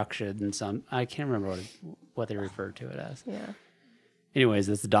destruction and some I can't remember what they referred to it as. Yeah. Anyways,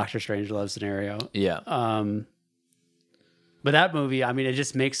 that's the Doctor Strangelove scenario. Yeah. But that movie, I mean, it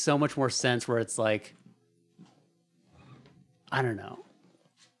just makes so much more sense where it's like, I don't know.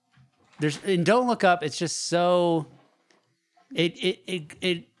 In Don't Look Up, it's just so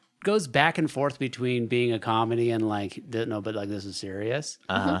it goes back and forth between being a comedy and like no, but like this is serious.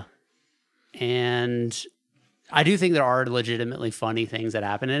 And I do think there are legitimately funny things that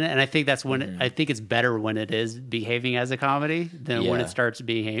happen in it, and I think that's when I think it's better when it is behaving as a comedy than when it starts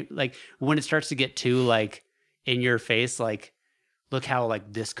being like when it starts to get too like in your face, like look how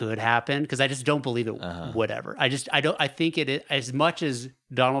like this could happen, because I just don't believe it would ever. I think it is, as much as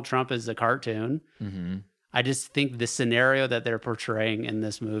Donald Trump is a cartoon. I just think the scenario that they're portraying in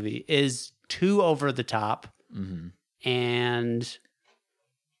this movie is too over the top, and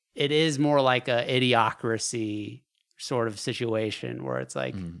it is more like a idiocracy sort of situation where it's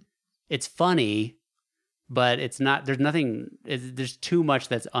like it's funny, but it's not. There's nothing. There's too much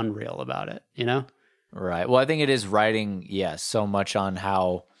that's unreal about it. You know. Right. Well, I think it is writing, so much on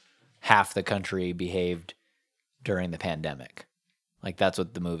how half the country behaved during the pandemic. Like, that's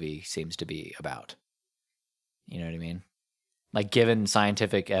what the movie seems to be about. You know what I mean? Like, given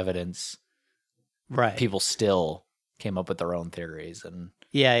scientific evidence, right? People still came up with their own theories. And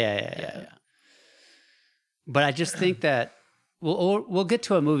yeah. But I just think that we'll get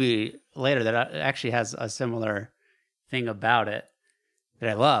to a movie later that actually has a similar thing about it that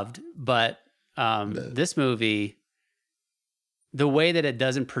I loved, but this movie, the way that it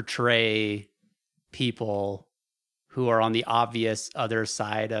doesn't portray people who are on the obvious other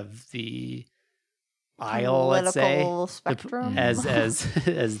side of the aisle, let's say, spectrum, as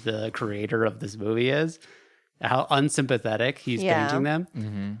the creator of this movie is, how unsympathetic he's painting them.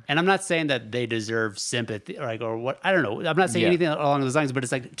 And I'm not saying that they deserve sympathy or what, I don't know. I'm not saying anything along those lines, but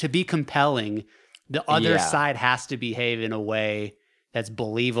it's like, to be compelling, the other side has to behave in a way that's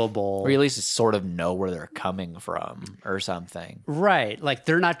believable. Or at least sort of know where they're coming from or something. Right. Like,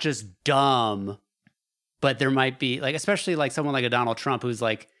 they're not just dumb, but there might be, like, especially like someone like a Donald Trump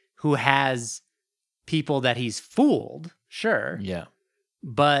who has people that he's fooled. Sure. Yeah.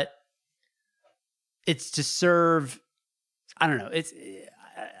 But it's to serve, I don't know.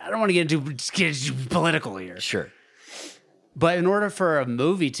 I don't want to get into political here. Sure. But in order for a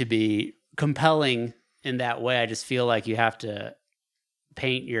movie to be compelling in that way, I just feel like you have to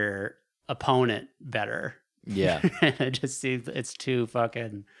paint your opponent better. Yeah. I just see it's too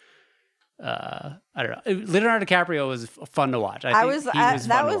fucking I don't know. Leonardo DiCaprio was fun to watch. that was was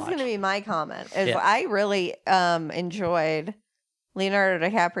going to be my comment. Is Yeah. I really enjoyed Leonardo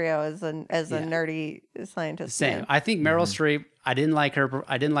DiCaprio as a Yeah. nerdy scientist. Same. man. I think Meryl Streep. I didn't like her.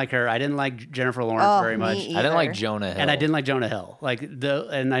 I didn't like Jennifer Lawrence very me much. either. I didn't like Jonah Hill. And I didn't like Jonah Hill.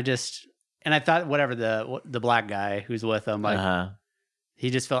 And I thought whatever the black guy who's with him, like he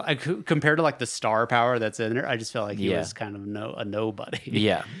just felt compared to like the star power that's in there. I just felt like he was kind of a nobody.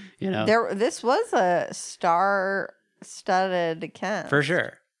 Yeah. You know, This was a star-studded cast. for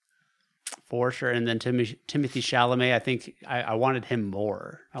sure. And then Timothy Chalamet, I think I wanted him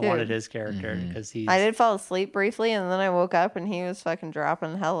more. I Dude. wanted his character because he's I did fall asleep briefly, and then I woke up, and he was fucking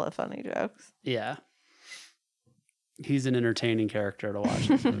dropping hella funny jokes. yeah. He's an entertaining character to watch.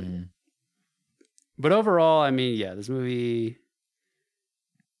 This movie. But overall, I mean, yeah, this movie.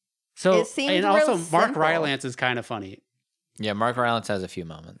 So It seemed and real also Mark simple. Rylance is kind of funny. Yeah, Mark Rylance has a few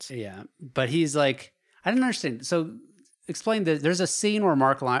moments. Yeah, but he's like, I don't understand. So explain this. There's a scene where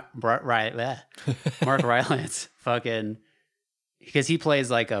Mark Rylance fucking, because he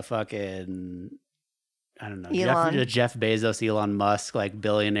plays like a fucking, I don't know, Elon. Jeff Bezos, Elon Musk, like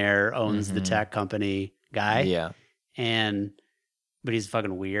billionaire, owns the tech company guy. Yeah. But he's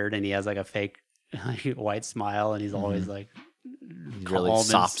fucking weird, and he has like a fake like, white smile, and he's always like Really calm and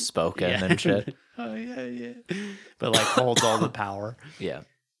soft spoken yeah. and shit. Oh yeah. But like holds all the power. Yeah.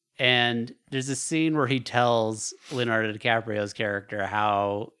 And there's a scene where he tells Leonardo DiCaprio's character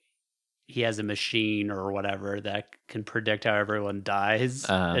how he has a machine or whatever that can predict how everyone dies,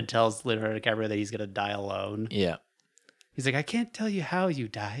 and tells Leonardo DiCaprio that he's going to die alone. Yeah. He's like, I can't tell you how you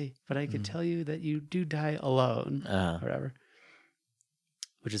die, but I can tell you that you do die alone, or whatever.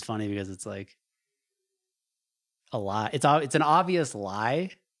 Which is funny because it's like a lie. It's an obvious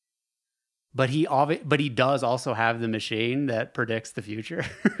lie. But he does also have the machine that predicts the future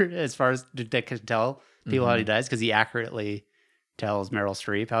as far as that can tell people how he dies, because he accurately tells Meryl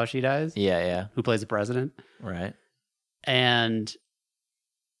Streep how she dies, Yeah. who plays the president. Right. And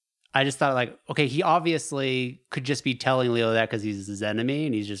I just thought, like, okay, he obviously could just be telling Leo that because he's his enemy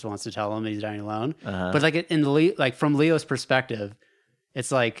and he just wants to tell him he's dying alone. But like from Leo's perspective,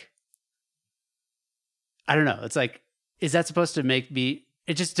 it's like, I don't know. It's like, is that supposed to make me?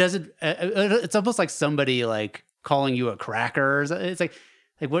 It just doesn't. It's almost like somebody like calling you a cracker. It's like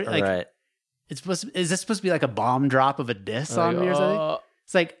what? Like, right. it's supposed. Is this supposed to be like a bomb drop of a diss on me or something?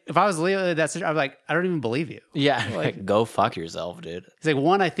 It's like if I was Leo, I'm like, I don't even believe you. Yeah. Like, Go fuck yourself, dude. It's like,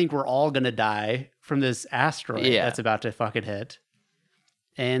 one, I think we're all gonna die from this asteroid Yeah. that's about to fucking hit,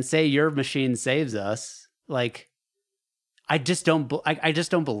 and say your machine saves us. Like, I just don't. I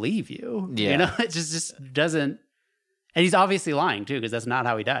just don't believe you. Yeah. You know, it just doesn't. And he's obviously lying too, because that's not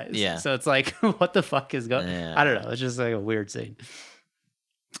how he dies. Yeah. So it's like, what the fuck is going? Yeah. I don't know. It's just like a weird scene.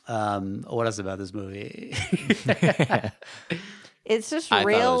 What else about this movie? It's just I thought it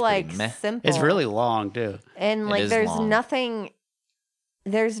real, was like pretty meh. simple. It's really long too. and like is there's long. nothing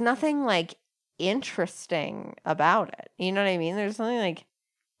like interesting about it. You know what I mean? There's nothing like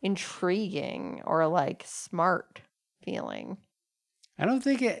intriguing or like smart feeling. I don't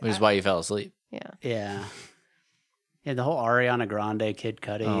think it. Which is why you fell asleep. Yeah. Yeah, the whole Ariana Grande, Kid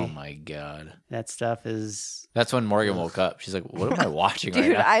Cudi, Oh my god. that stuff is. That's when Morgan woke up. She's like, "What am I watching right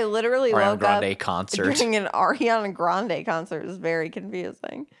Dude, now?" I literally Ariana woke Grande up concert. during an Ariana Grande concert. It was very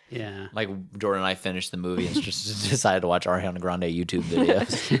confusing. Yeah. Like Jordan and I finished the movie and just decided to watch Ariana Grande YouTube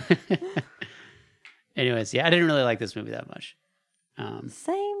videos. Anyways, yeah, I didn't really like this movie that much.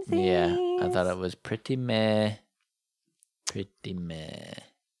 Same thing. Yeah, I thought it was pretty meh. Pretty meh.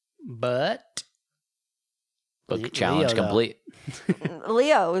 But Book challenge Leo, though. complete.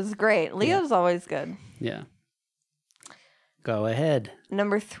 Leo was great. Leo's always good. yeah. Go ahead.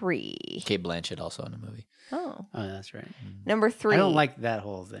 Number 3. Kate Blanchett also in the movie. Oh. Oh, that's right. Number 3. I don't like that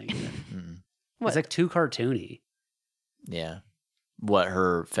whole thing. What? It's like too cartoony. Yeah. What,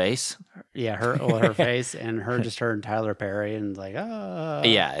 her face? Yeah, her face and her and Tyler Perry and like, oh.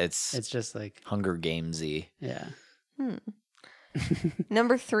 Yeah, it's Just like, Hunger Gamesy. yeah.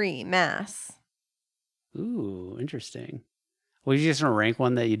 Number 3, Mass. Ooh, interesting. Well, you just gonna rank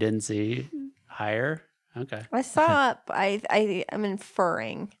one that you didn't see higher? Okay. I saw it. I'm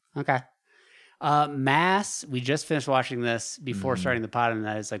inferring. Okay. Mass, we just finished watching this before starting the pod, and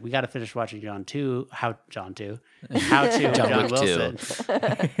I was like, we got to finish watching How to John John Wick 2. Wilson.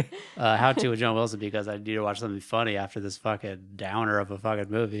 How to with John Wilson, because I need to watch something funny after this fucking downer of a fucking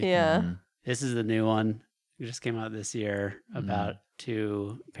movie. Yeah. This is the new one. It just came out this year about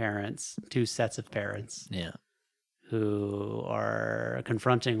two sets of parents Yeah. who are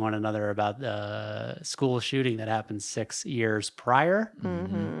confronting one another about the school shooting that happened 6 years prior.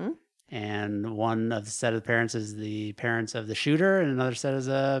 Mm-hmm. and one of the set of parents is the parents of the shooter, and another set is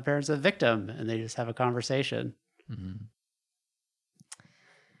the parents of the victim, and they just have a conversation. Mhm.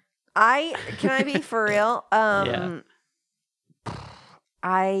 Can I be for real? Yeah.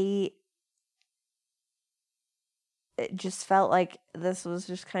 It just felt like this was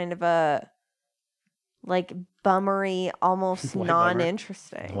just kind of a like bummery, almost White bummer.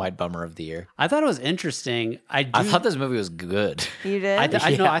 non-interesting. White bummer of the year. I thought it was interesting. I thought this movie was good. You did? I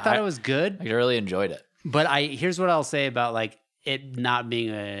Yeah, thought it was good, I really enjoyed it. but here's what I'll say about like it not being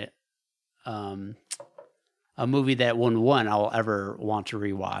a movie that I'll ever want to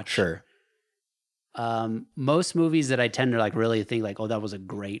rewatch. Sure. Most movies that I tend to like really think like, oh, that was a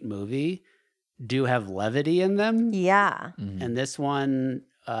great movie, do have levity in them, Yeah. Mhm. and this one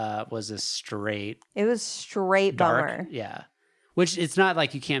was a straight It was straight dark, bummer. yeah. Which it's not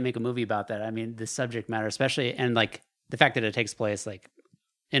like you can't make a movie about that. I mean, the subject matter, especially, and like the fact that it takes place like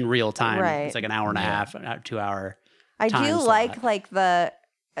in real time. Right. It's like an hour and a Yeah. half, 2 hour. I time do slot. like the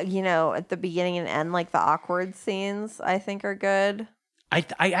at the beginning and end, like the awkward scenes I think are good. I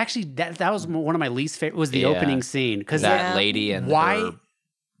actually that was one of my least favorite was the Yeah. opening scene because That Yeah. lady and Why- her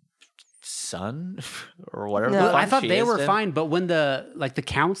son or whatever. No. the I fuck thought she they is were then. fine, but when the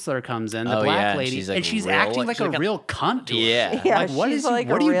counselor comes in, the Oh, black yeah, and lady, she's, like, and she's real- acting like she's a like a- real cunt to her. Yeah. Yeah, Like, what she's is like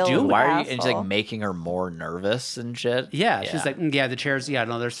what a are you real doing? Why are you? And she's asshole. like making her more nervous and shit. Yeah, she's like, yeah, the chairs. Yeah,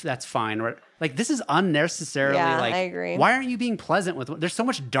 no, that's fine. Like, this is unnecessarily. Yeah, like, I agree. Why aren't you being pleasant with? There's so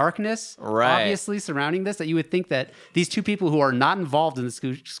much darkness, Right. obviously, surrounding this that you would think that these two people who are not involved in the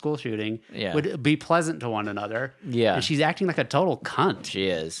school shooting Yeah. would be pleasant to one another. Yeah. and she's acting like a total cunt. She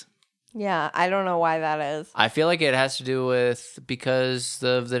is. Yeah, I don't know why that is. I feel like it has to do with because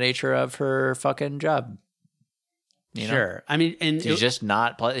of the nature of her fucking job. You know? Sure, I mean, and She's just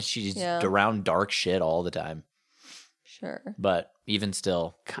not. She's Yeah. around dark shit all the time. Sure. But even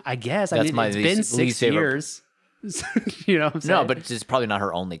still, I guess I That's mean my it's least- been 6 least favorite- years. You know, what I'm no, saying? but it's probably not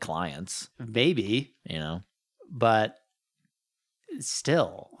her only clients. maybe, You know, but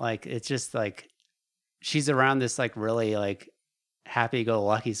still, like, it's just like she's around this like really like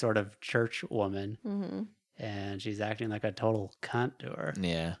happy-go-lucky sort of church woman, Mm-hmm. and she's acting like a total cunt to her.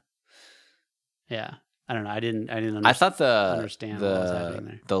 yeah. Yeah, I don't know. I didn't. I thought understand what was happening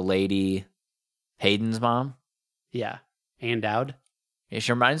there. the lady Hayden's mom. Yeah, Ann Dowd. Yeah,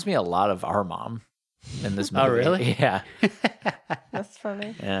 she reminds me a lot of our mom in this movie. Oh, really? Yeah, That's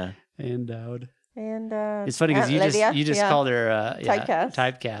funny. yeah. Ann Dowd. And It's funny because Lydia, you just yeah. called her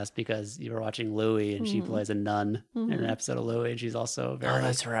Typecast. because you were watching Louie and she Mhm. plays a nun in an Mhm. episode of Louie, and she's also Oh, very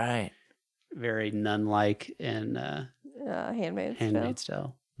that's right. very nun-like in Handmaid's Handmaid's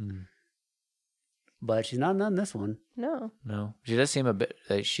Tale. But she's not a nun in this one. No. No, she does seem a bit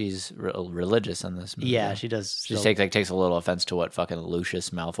like she's religious in this movie. Yeah, she does. She still- takes a little offense to what fucking Lucius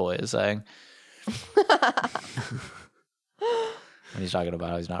Malfoy is saying when he's talking about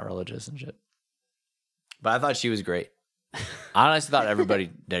how he's not religious and shit. But I thought she was great. I honestly thought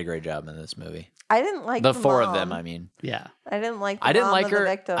everybody did a great job in this movie. I didn't like The the four mom. of them, I mean. Yeah. I didn't like. The I didn't mom like of the her.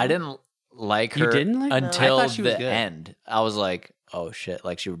 victim. I didn't like You her didn't like her? No. until I thought she was the good. end. I was like, oh shit!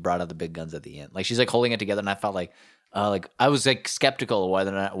 Like she brought out the big guns at the end. Like she's like holding it together, and I felt like I was like skeptical of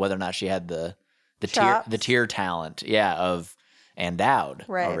whether or not she had the Chops? tier talent, yeah, of Ann Dowd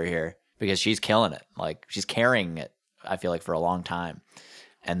Right. over here because she's killing it. Like she's carrying it. I feel like for a long time,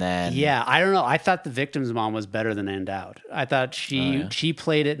 and then Yeah, I don't know. I thought the victim's mom was better than Ann Dowd. I thought yeah. she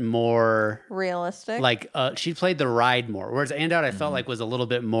played it more realistic. like she played the ride more. Whereas Ann Dowd, I felt like was a little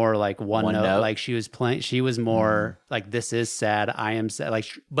bit more like one One note. note. Like she was playing. She was more like this is sad. I am sad. Like,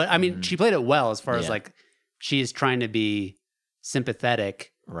 but I mean, she played it well as far as Yeah. like she is trying to be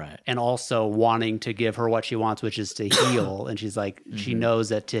sympathetic right. and also wanting to give her what she wants, which is to heal. And she's like, she knows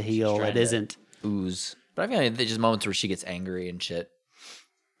that to heal, trying it to- isn't. Ooze. But I feel like there's just moments where she gets angry and shit.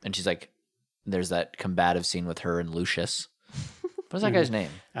 And she's like, there's that combative scene with her and Lucius. What's that guy's name?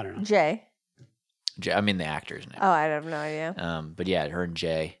 I don't know. Jay. I mean, the actor's name. Oh, I have no idea. But yeah, her and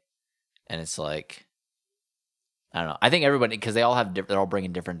Jay. And it's like, I don't know. I think everybody, because they all have, they're all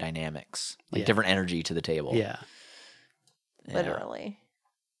bringing different dynamics, like Yeah. different energy to the table. Yeah. Yeah. Literally,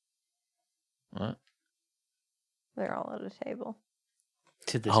 What? they're all at a table.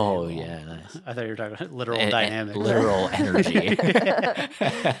 To the Oh, table. yeah, nice. I thought you were talking about literal And- dynamics. Literal energy.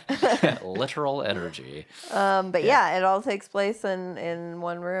 Literal energy. But yeah, it all takes place in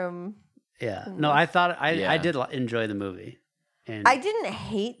one room. Yeah. No, I thought I Yeah. did enjoy the movie. And I didn't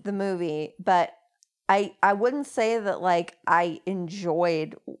hate the movie, but I wouldn't say that like I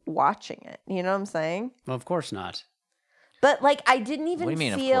enjoyed watching it. You know what I'm saying? well, of course not. But like I didn't even What do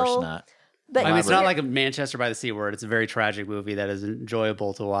you mean, feel of course not? But I mean, it's not like a Manchester by the Sea where it's a very tragic movie that is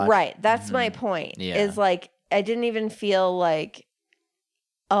enjoyable to watch. right. That's my point. Yeah. Is like I didn't even feel like,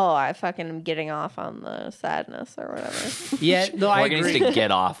 oh, I fucking am getting off on the sadness or whatever. Yeah, no, I Morgan agree. needs to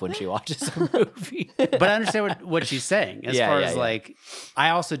get off when she watches a movie. But I understand what she's saying as Yeah, far yeah, as yeah. like, I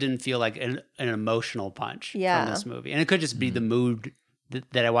also didn't feel like an emotional punch Yeah. from this movie. And it could just be the mood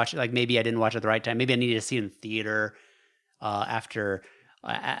that I watched. Like maybe I didn't watch it at the right time. Maybe I needed to see it in theater after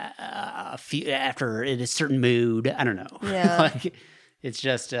after in a certain mood. I don't know. Yeah. Like it's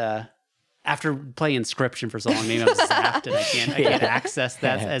just after playing Inscription for so long, maybe I'm zapped and I can't access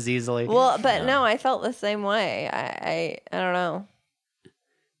that as easily. Well, but no, I felt the same way. I don't know.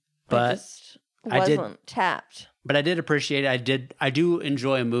 But I just I did- wasn't tapped. But I did appreciate it. I do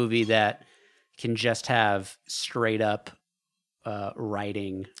enjoy a movie that can just have straight up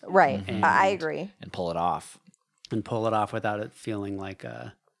writing Right. And- I agree. And pull it off. and pull it off without it feeling like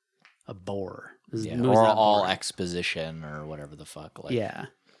a bore. This Yeah. movie's Or not all boring. exposition or whatever the fuck. Like, Yeah.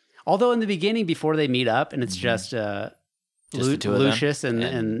 Although in the beginning, before they meet up, and it's just the two of them? Lucius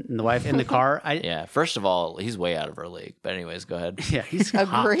and the wife in the car. Yeah. First of all, he's way out of her league. But anyways, go ahead. Yeah, he's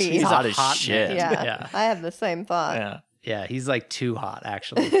hot. Agreed. He's Hot a as hot shit. man. Yeah, yeah, I have the same thought. Yeah. yeah. He's like too hot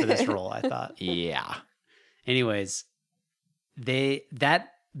actually for this role. I thought. Yeah. Anyways, them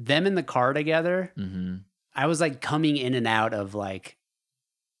in the car together. Mm-hmm. I was like coming in and out of like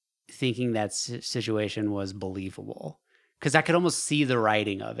thinking that situation was believable because I could almost see the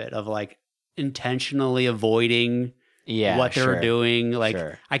writing of it of like intentionally avoiding Yeah. what they were sure. doing. Like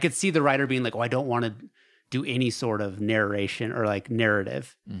Sure. I could see the writer being like, "Oh, I don't want to do any sort of narration or like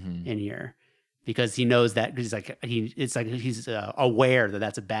narrative Mm-hmm. in here." Because he knows that he's aware that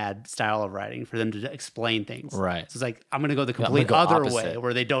that's a bad style of writing for them to explain things. Right. So it's like I'm going to go the I'm gonna complete go other way opposite.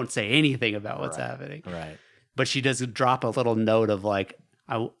 where they don't say anything about what's Right. happening. Right. But she does drop a little note of like,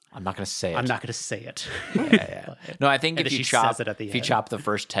 I'm I'm not going to say it. not going to say it. Yeah. No, I think And if then you she chop says it at the if you end. chop the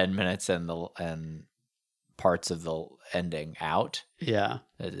first 10 minutes and parts of the ending out, Yeah.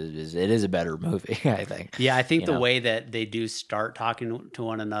 it is a better movie, I think. Yeah, I think You the know? way that they do start talking to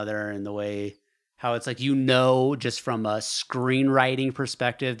one another and the way how it's like, just from a screenwriting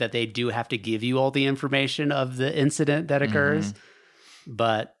perspective that they do have to give you all the information of the incident that occurs.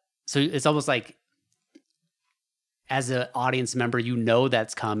 But so it's almost like as an audience member,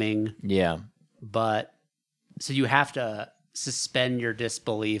 that's coming, Yeah. but so you have to suspend your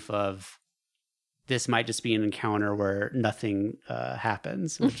disbelief of this might just be an encounter where nothing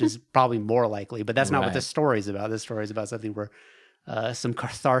happens, which is probably more likely, but that's not what Right. this story's about. This story is about something where some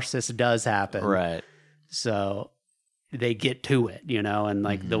catharsis does happen. Right. So they get to it, and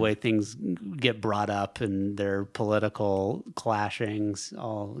like Mm-hmm. the way things get brought up and their political clashings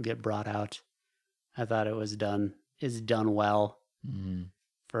all get brought out. I thought it was done well Mm-hmm.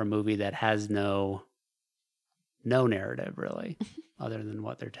 for a movie that has no narrative really, other than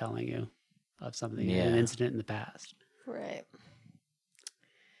what they're telling you of something, Yeah. an incident in the past. Right.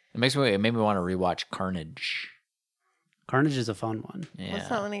 It made me want to rewatch Carnage. Carnage is a fun one. Yeah. What's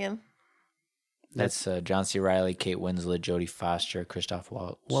that one again? That's John C. Reilly, Kate Winslet, Jodie Foster, Christoph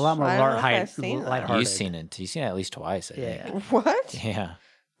Waltz. Well, a lot more I don't know if I've seen that. lighthearted. You've seen it. You've seen it at least twice, I Yeah. think. What? Yeah.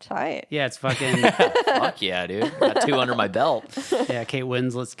 Tight. Yeah, it's fucking Fuck yeah, dude. Got 2 under my belt. yeah. Kate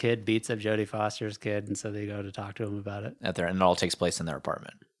Winslet's kid beats up Jodie Foster's kid, and so they go to talk to him about it. And it all takes place in their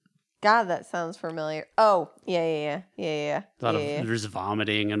apartment. God, that sounds familiar. Oh, yeah. A lot of there's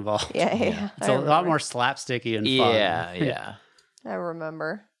vomiting involved. Yeah. It's a lot more slapsticky and fun. Yeah. I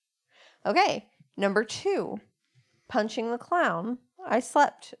remember. Okay, number 2, Punching the Clown. I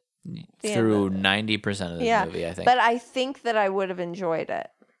slept the Through end of 90% of the movie, I think. but I think that I would have enjoyed it.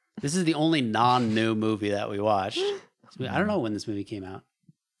 This is the only non-new movie that we watched. I don't know when this movie came out,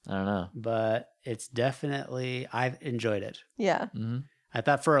 I don't know. but it's definitely I've enjoyed it. Yeah. Mm-hmm. I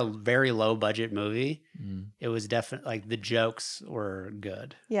thought for a very low budget movie, Mm-hmm. it was definitely like the jokes were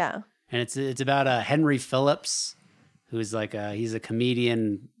good. Yeah. And it's about Henry Phillips, who's like he's a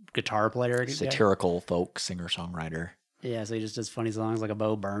comedian, guitar player. Satirical folk singer-songwriter. Yeah, so he just does funny songs like a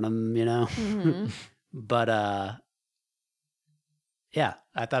Bo Burnham, Mhm. But yeah,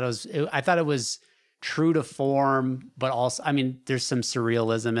 I thought it was true to form, but also I mean, there's some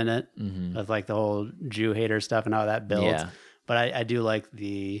surrealism in it Mm-hmm. of like the whole Jew hater stuff and how that builds. Yeah. But I do like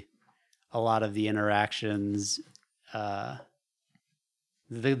a lot of the interactions, the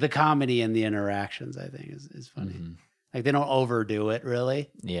comedy in the interactions. I think is funny. Mm-hmm. Like they don't overdo it really.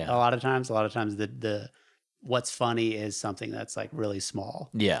 Yeah. A lot of times the what's funny is something that's like really small.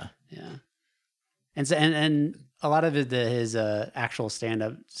 Yeah. Yeah. And so and a lot of his actual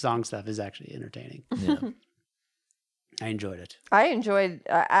stand-up song stuff is actually entertaining. Yeah. I enjoyed it. I enjoyed.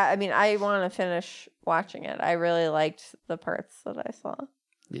 I mean, I want to finish watching it. I really liked the parts that I saw.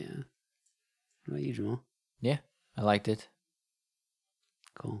 Yeah. What about you, Jamal? Yeah, I liked it.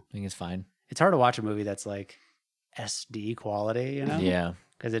 Cool. I think it's fine. It's hard to watch a movie that's like SD quality, you know? Yeah.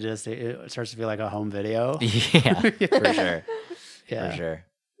 Because it starts to feel like a home video. Yeah, for sure. Yeah. For sure.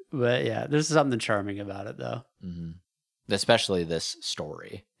 But yeah, there's something charming about it though. Hmm. Especially this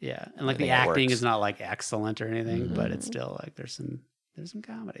story. Yeah. And like I the think it acting works. is not like excellent or anything, Mhm. but it's still like there's some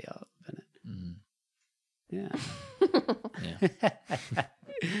comedy up in it. Mhm. Yeah. Yeah.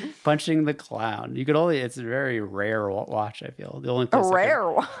 Punching the Clown. It's a very rare watch, I feel. The only A place rare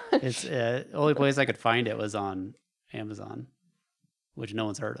one. It's the only place I could find it was on Amazon, which no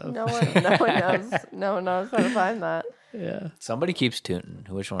one's heard of. No one knows. No one knows how to find that. Yeah. Somebody keeps tooting.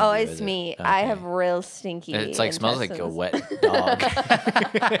 Which one? Oh, of you it's is it? me. I Okay. have real stinky. It's like smells like a intestines. wet dog.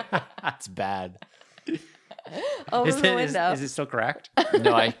 It's bad. Open Is the it, window. is it still cracked?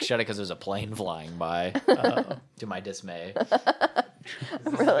 No, I shut it because there's a plane flying by. Oh. To my dismay.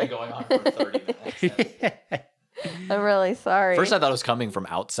 Really? Going on for 30 minutes. I'm really sorry. First, I thought it was coming from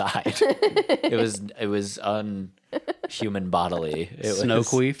outside. It was unhuman bodily. It Snow was,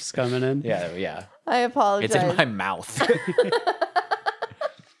 queefs coming in. Yeah. I apologize. It's in my mouth.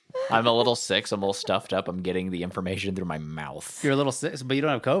 I'm a little sick, so I'm a little stuffed up. I'm getting the information through my mouth. You're a little sick, but you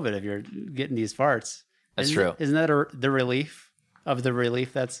don't have COVID if you're getting these farts. That's Isn't- true. Isn't that the relief of the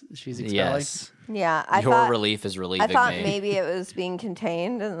relief that's she's expelling? Yes. Yeah, I Your thought relief is relieving I thought me. maybe it was being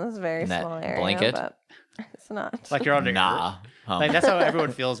contained in this very In that small area, blanket? but it's not. Like you're on the Nah. Like that's how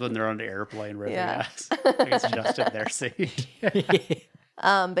everyone feels when they're on the airplane ripping Yeah. ass. Like it's just in their seat.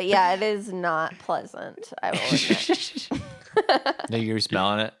 But yeah, it is not pleasant. I will admit. No, you're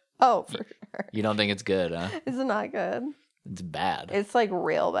smelling it? Oh, for sure. You don't think it's good, huh? It's not good. It's bad. It's like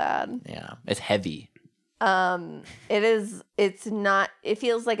real bad. Yeah. It's heavy. It is. It's not. It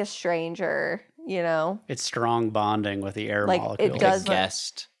feels like a stranger. You know, It's strong bonding with the air Like, it molecules. does- Like a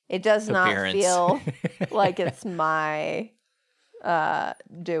guest. it does not Appearance. feel like it's my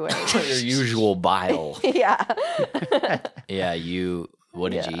doing. Your usual bile. Yeah. Yeah,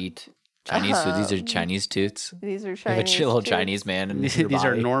 what did Yeah. you eat? Chinese food. These are Chinese toots. These are You have a Chinese. little too. Chinese man in These your are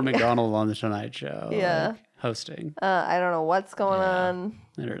body. Norm Macdonald on the Tonight Show. Yeah. like, hosting. I don't know what's going on.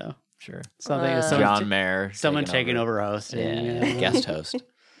 I don't know. Sure. Something. John Mayer. someone taking over hosting. Yeah, you know? guest host.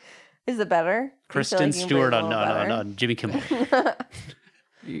 Is it better? Do you feel Kristen like you can Stewart breathe on a little better? on Jimmy Kimmel. I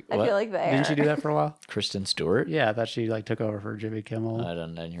feel like the air. Didn't she do that for a while? Kristen Stewart? Yeah, I thought she like took over for Jimmy Kimmel I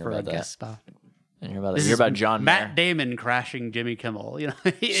didn't hear for a about that. guest spot. I didn't hear about that. This You hear is about John Matt Mayer? Damon crashing Jimmy Kimmel. You know,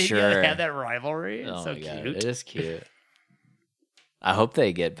 Sure. they had that rivalry. It's Oh so my God, cute. it is cute. I hope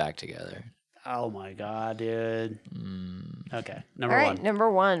they get back together. Oh my god, dude. Okay, All number right, one,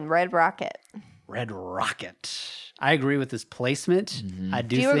 number one, Red Rocket. Red Rocket. I agree with this placement. I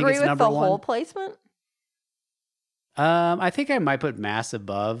do, Do you think agree it's with number the one. whole placement? I think I might put Mass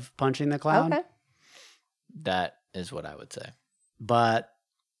above Punching the Clown, Okay. That is what I would say. but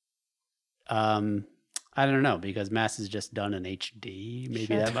I don't know because Mass is just done in HD. Maybe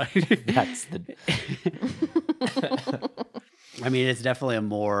Sure. that might. That's the I mean, it's definitely a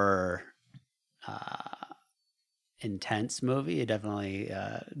more intense movie. It definitely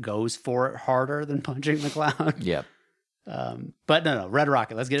goes for it harder than Punching the Clown. Yep. But no, Red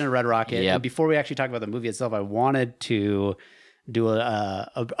Rocket. Let's get into Red Rocket. Yep. And before we actually talk about the movie itself, I wanted to do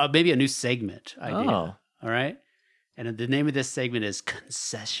maybe a new segment idea. Oh. All right. And the name of this segment is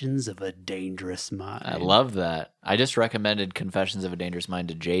Concessions of a Dangerous Mind. I love that. I just recommended Confessions of a Dangerous Mind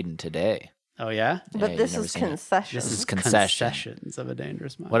to Jaden today. Oh, yeah? But you've this never is seen it. concession. This is Concession. Concessions of a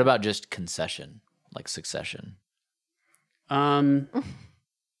Dangerous Mind. What about just concession, like Succession? Yeah,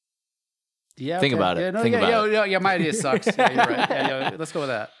 Think okay. about it. Yeah, no, Think yeah, about yeah, yeah, my idea sucks. Yeah, you're right. Yeah, let's go with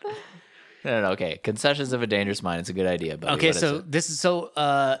that. No, okay. Confessions of a Dangerous Mind. It's a good idea. But Okay, so this is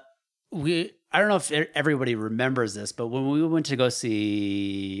I don't know if everybody remembers this, but when we went to go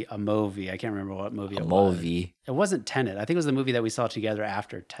see a movie, I can't remember what movie a it was. movie. It wasn't Tenet. I think it was the movie that we saw together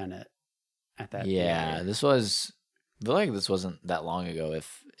after Tenet. At that Yeah, theater. this was. I feel like this wasn't that long ago,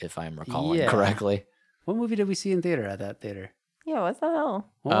 if I'm recalling Yeah. correctly. What movie did we see in theater at that theater? Yeah, what the hell?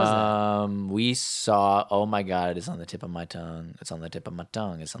 What was We saw. Oh my God! It's on the tip of my tongue. It's on the tip of my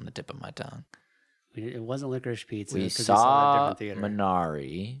tongue. It's on the tip of my tongue. that? It wasn't Licorice Pizza. We 'cause that saw different theater.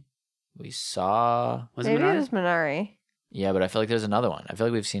 Minari. We saw. Was it Maybe it Minari? was Minari. Yeah, but I feel like there's another one. I feel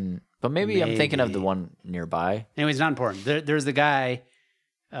like we've seen, but maybe I'm thinking of the Maybe. one nearby. Anyways, not important. There's the guy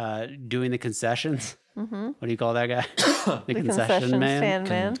doing the concessions. Mm-hmm. What do you call that guy? The concession stand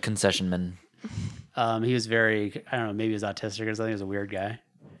man. Concession man. He was very, I don't know, maybe he was autistic or something. He was a weird guy.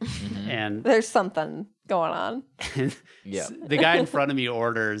 And There's something going on. Yeah. the guy in front of me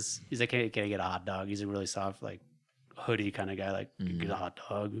orders. He's like, "Can I get a hot dog?" He's a really soft, like hoodie kind of guy. Like, get a hot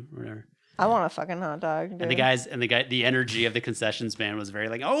dog, or whatever. I want a fucking hot dog, dude. And the energy of the concessions man was very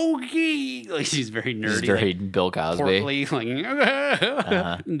like, okay, like he's very nerdy, He's very like, Bill Cosby. portly, like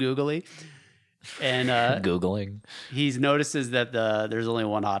googly. And Googling. he notices that there's only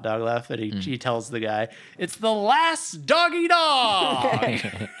one hot dog left, and he tells the guy, "It's the last doggy dog."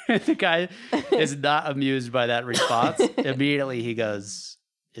 The guy is not amused by that response. Immediately he goes,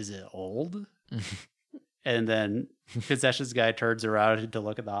 "Is it old?" And then concessions guy turns around to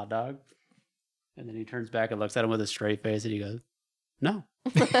look at the hot dog, and then he turns back and looks at him with a straight face, and he goes, "No."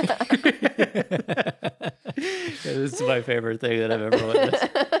 Yeah, this is my favorite thing that I've ever witnessed.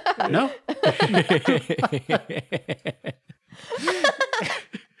 No.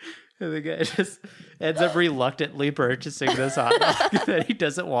 And the guy just ends up reluctantly purchasing this hot dog that he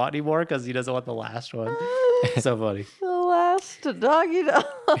doesn't want anymore because he doesn't want the last one. So funny. The last doggy dog.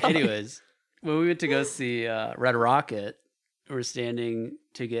 Anyways, when we went to go see Red Rocket, we're standing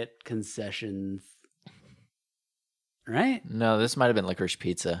to get concessions. Right? No, this might have been Licorice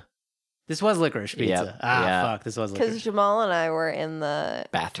Pizza. This was Licorice Pizza. Yep. Ah, Yeah. fuck. This was Because Licorice. Jamal and I were in the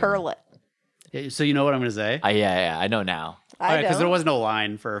Bathroom. turlet. So you know what I'm going to say? Yeah, I know now. Because there was no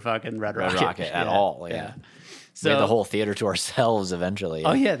line for fucking Red Red Rocket. Rocket at all. Yeah. So We had the whole theater to ourselves eventually.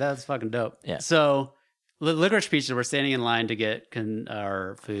 Oh yeah, that's fucking dope. Yeah. So Licorice Pizza, we're standing in line to get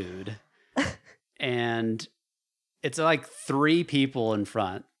our food, and it's like 3 people in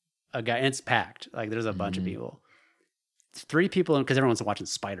front. A guy, and it's packed. Like there's a bunch of people. It's 3 people because everyone's watching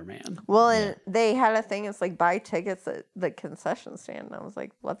Spider-Man. Well, and they had a thing. It's like buy tickets at the concession stand. And I was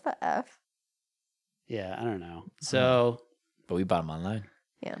like, what the F? Yeah, I don't know. So, But we bought them online.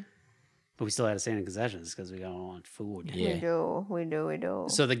 Yeah. but we still had to stand in concessions because we don't want food. Yeah. We do.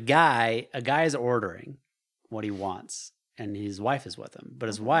 So a guy is ordering what he wants, and his wife is with him. But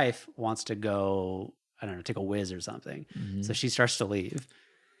his wife wants to go, I don't know, take a whiz or something. So she starts to leave,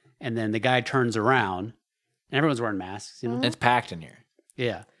 and then the guy turns around, and everyone's wearing masks, you know. It's packed in here.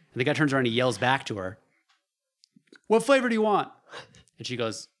 Yeah, and the guy turns around, and he yells back to her, "What flavor do you want?" And she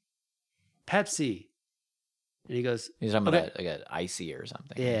goes, "Pepsi." And he goes, He's talking Okay. about like an icy or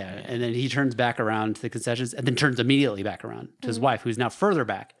something. Yeah. And then he turns back around to the concessions and then turns immediately back around to his wife, who's now further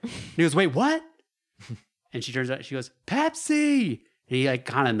back. And he goes, "Wait, what?" And she turns out, she goes, "Pepsi." And he like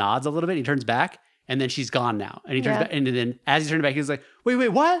kind of nods a little bit. He turns back and then she's gone now. And he turns Yeah. back. And then as he turned back, he was like, "Wait,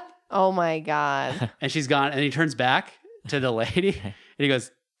 what?" Oh my God. And she's gone. And he turns back to the lady and he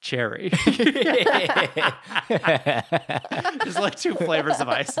goes, "Cherry." There's like 2 flavors of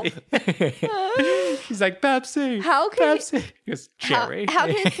icy. She's like, "Pepsi." How can Pepsi. He goes, "Cherry." How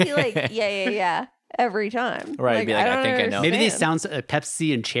can he like, yeah, every time? Right, it'd be like, I think I know. Maybe they understand. sound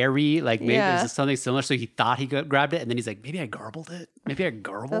Pepsi and cherry, like maybe Yeah. there's something similar. So he thought he grabbed it, and then he's like, maybe I garbled it. Maybe I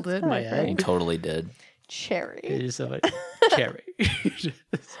garbled That's it in my kinda head. He totally did. cherry. It's just so funny. Cherry.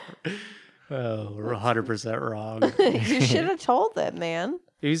 Oh, we're 100% wrong. You should have told them, man.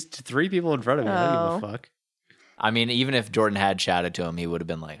 He's 3 people in front of me. I don't give a fuck. I mean, even if Jordan had shouted to him, he would have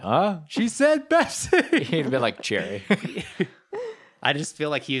been like, huh? She said Pepsi. He'd have been like, cherry. I just feel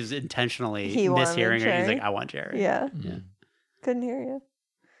like he was intentionally He wanted mishearing her. He's cherry? like, "I want cherry." Yeah. Yeah. Couldn't hear you.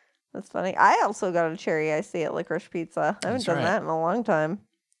 That's funny. I also got a cherry icy at Licorice Pizza. I haven't That's done right. that in a long time.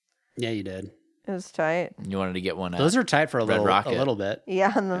 Yeah, you did. It was tight. You wanted to get one Those are tight for a Red little, Rocket. a little bit.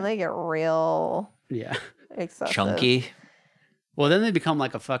 Yeah, and then they get real Yeah. excessive. chunky. Well, then they become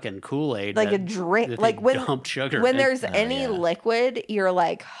like a fucking Kool-Aid. Like a that drink. they Like when dumped sugar when in. there's any yeah. liquid, you're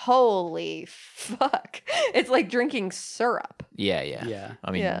like, holy fuck. It's like drinking syrup. Yeah. Yeah.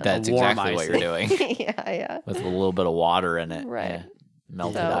 I mean, Yeah. that's A warm exactly what ice. you're doing yeah. with a little bit of water in it. Right. Yeah.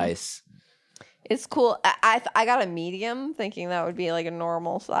 Melted So- ice. It's cool. I got a medium thinking that would be like a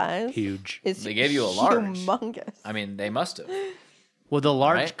normal size. Huge. It's They gave you a large. humongous. I mean, they must have. Well, the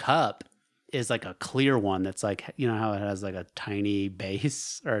large Right? cup is like a clear one that's like, you know how it has like a tiny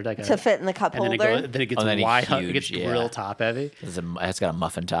base or like a To fit in the cup and then holder. then it gets Oh, then it's wide, it huge, gets yeah. real top heavy. It's got a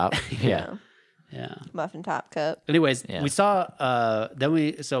muffin top. Yeah. Yeah. Muffin top cup. Anyways, Yeah. we saw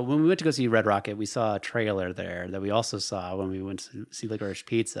when we went to go see Red Rocket, we saw a trailer there that we also saw when we went to see Licorice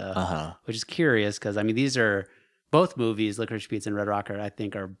Pizza, Uh-huh. which is curious because I mean these are both movies, Licorice Pizza and Red Rocket, I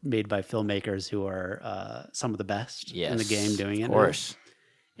think are made by filmmakers who are some of the best in the game doing it. Of now. course.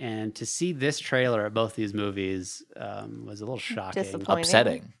 And to see this trailer at both these movies was a little shocking. Disappointing.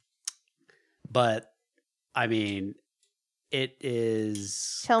 Upsetting. But I mean, it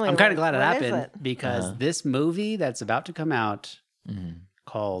is. Tell me, I'm kind of glad it what is happened it? because this movie that's about to come out Mhm.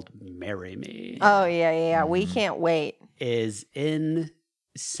 called "Marry Me" Oh yeah. We can't wait. is in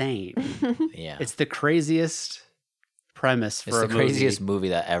insane. Yeah. It's the craziest premise for It's a the movie. craziest movie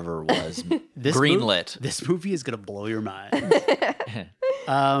that ever was. This Greenlit. This movie is gonna blow your mind.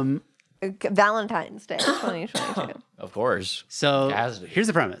 Valentine's Day 2022. Of course. So Has to be. here's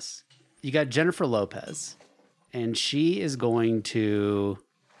the premise: you got Jennifer Lopez, and she's going to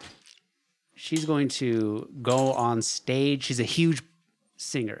go on stage. She's a huge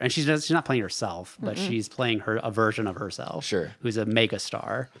singer, and she's not playing herself, but she's playing a version of herself. Sure. Who's a mega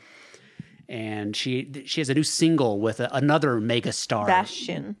star. And she has a new single with another mega star,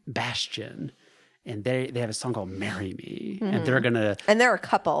 Bastion, and they have a song called "Marry Me," and they're And they're a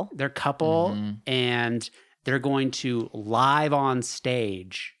couple. they're a couple, and they're going to live on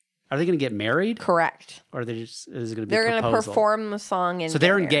stage. Are they going to get married, Correct. or is it going to be? They're going to proposal? perform the song and So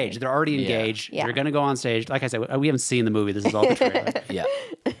they're get married. engaged. They're already engaged. Yeah. They're going to go on stage. Like I said, we haven't seen the movie. This is all the trailer. Yeah.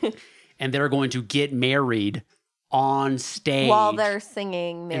 And they're going to get married on stage While they're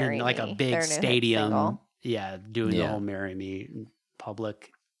singing "Marry in like Me," a their big new hit stadium. single. Yeah, doing the Yeah. whole "Marry Me"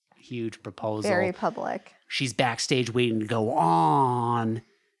 public, huge proposal. Very public. She's backstage waiting to go on.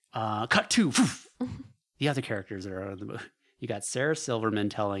 Cut to the other characters that are in the movie. You got Sarah Silverman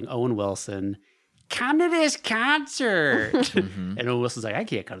telling Owen Wilson, "Come to this concert." And Owen Wilson's like, "I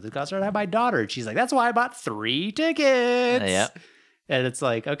can't come to this concert. I have my daughter." And she's like, "That's why I bought 3 tickets." Yeah. And it's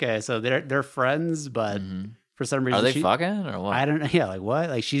like, okay, so they're friends, but for some reason, Are they fucking or what? I don't know. Yeah, like what?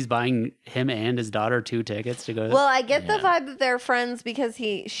 Like she's buying him and his daughter 2 tickets to go. Well, I get the vibe that they're friends because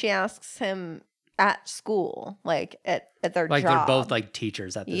she asks him at school, like at their like job. they're both like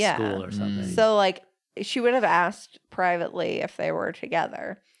teachers at the Yeah. school or something. So like she would have asked privately if they were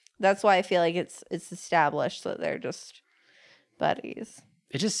together. That's why I feel like it's established that they're just buddies.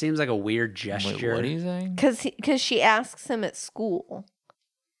 It just seems like a weird Wait, gesture. what are you saying? Because she asks him at school.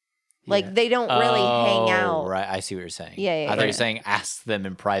 Like Yeah. they don't really hang out. Right. I see what you're saying. Yeah, I yeah, thought yeah. you were saying ask them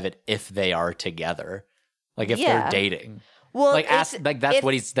in private if they are together. Like if Yeah. they're dating. Well, Like it's- ask like that's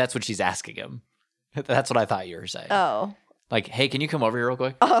what she's asking him. That's what I thought you were saying. Oh. Like, hey, can you come over here real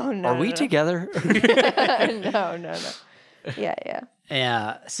quick? Oh no. Are we together? no. Yeah.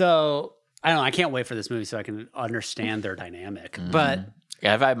 Yeah. So I don't know. I can't wait for this movie so I can understand their dynamic. But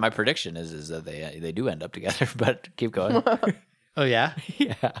Yeah, my prediction is that they do end up together, but keep going. oh yeah,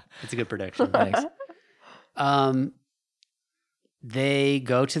 Yeah. it's a good prediction. Thanks. They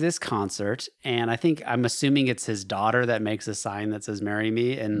go to this concert, and I'm assuming it's his daughter that makes a sign that says "Marry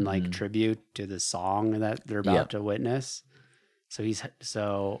Me" in like tribute to the song that they're about Yep. to witness.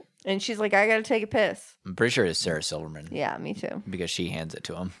 So And she's like, I gotta take a piss. I'm pretty sure it's Sarah Silverman Yeah, me too. because she hands it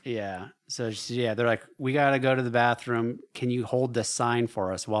to him. yeah. So they're like, "We gotta go to the bathroom. Can you hold this sign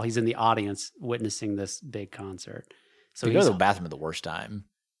for us?" While he's in the audience witnessing this big concert. So We go to he's- the bathroom at the worst time.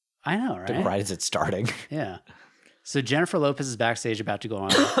 I know, right? Right as it's starting. Yeah. So Jennifer Lopez is backstage about to go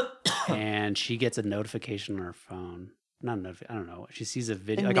on, and she gets a notification on her phone. Not a I don't know. She sees a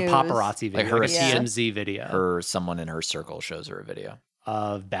video, like a News. paparazzi video, Like her like a assistant? TMZ video Someone in her circle shows her a video.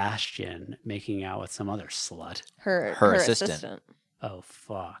 of Bastion making out with some other slut. Her assistant. Oh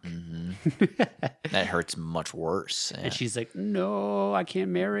fuck! That hurts much worse. Yeah. And she's like, "No, I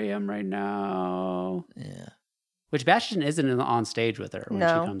can't marry him right now." Yeah. Which Bastion isn't on stage with her when No.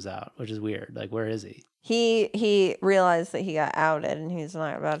 she comes out, which is weird. Like, where is he? He realized that he got outed and he's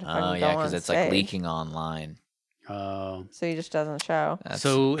not about to fucking Oh go yeah, on because it's stage. like leaking online. Oh, So he just doesn't show. That's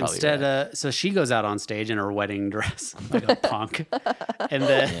so probably instead, right. so she goes out on stage in her wedding dress, like a punk, and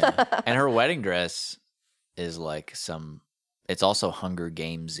then Yeah. And her wedding dress is like it's also Hunger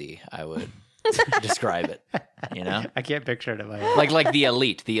Gamesy, I would describe it. You know? I can't picture it in my head. Like the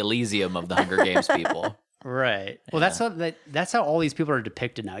elite, the Elysium of the Hunger Games people. Right. Well, that's how all these people are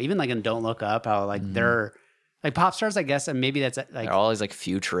depicted now. Even like in Don't Look Up, how like they're like pop stars, I guess, and maybe that's like They're always like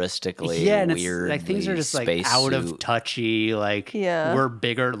futuristically and weird. it's like things are just like out of touchy. Like Yeah. we're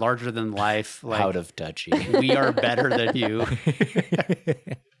bigger, larger than life. Like out of touchy. we are better than you.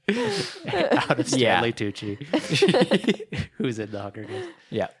 Out of Stanley Tucci, who's in the Hunger Games.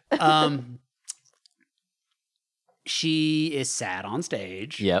 Yeah. She is sad on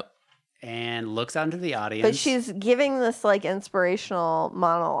stage. Yep. And looks out into the audience. But she's giving this like inspirational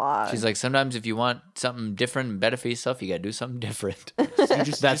monologue. She's like, sometimes if you want something different and better for yourself, you got to do something different.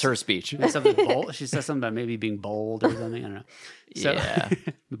 That's her speech. something bold. She says something about maybe being bold or something. I don't know. So, Yeah.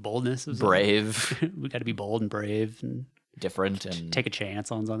 the boldness of Brave, we got to be bold and brave and different, and take a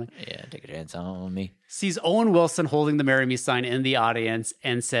chance on something. yeah, take a chance on me. Sees Owen Wilson holding the "Marry Me" sign in the audience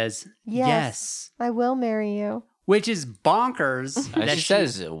and says, "Yes," I will marry you. which is bonkers. that She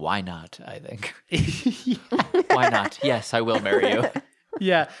says, "Why not?" I think. Why not? Yes, I will marry you.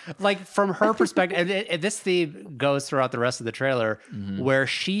 Yeah, like from her perspective, and this theme goes throughout the rest of the trailer, where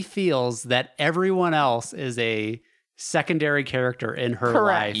she feels that everyone else is a secondary character in her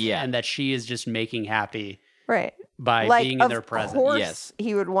Correct. life, Yeah. and that she is just making happy Right. by Like, being in of their presence. course Yes.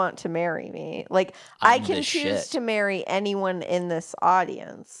 he would want to marry me. Like, I I'm can the choose shit. to marry anyone in this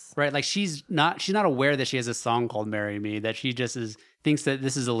audience. Right, like she's not aware that she has a song called "Marry Me." That she just thinks that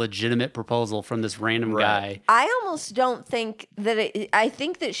this is a legitimate proposal from this random guy. I almost don't think that I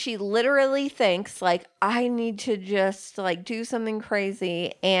think that she literally thinks, like, I need to just, like, do something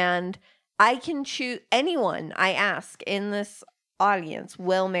crazy and I can choose anyone I ask in this audience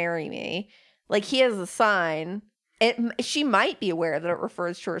will marry me. Like, he has a sign. She might be aware that it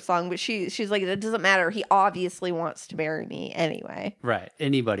refers to her song, but she's like, it doesn't matter. He obviously wants to marry me anyway. Right,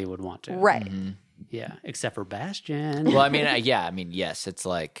 anybody would want to. Right. Yeah, except for Bastion. Well, I mean, yes, it's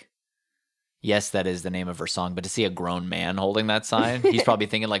like, yes, that is the name of her song, but to see a grown man holding that sign, he's probably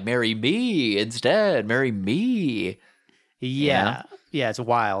thinking like, marry me instead, marry me. Yeah. Yeah, it's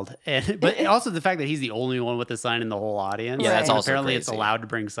wild. But also the fact that he's the only one with the sign in the whole audience. Yeah, that's And also apparently it's crazy. allowed to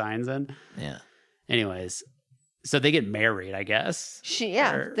bring signs in. Yeah. Anyways, so they get married, I guess. They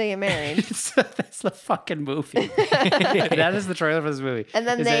get married. So that's the fucking movie. That is the trailer for this movie. And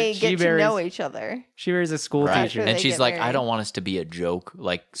then Is they that she get to know each other. She marries a school Right. teacher. They And she's get like, I married. don't want us to be a joke.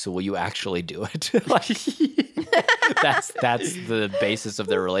 Like, so will you actually do it? Like, that's the basis of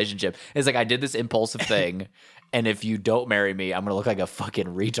their relationship. It's like, I did this impulsive thing, and if you don't marry me, I'm gonna look like a fucking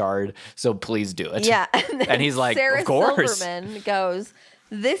retard. So please do it. Yeah. And he's like, Sarah of course. Silverman goes,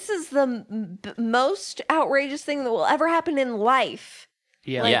 this is the most outrageous thing that will ever happen in life.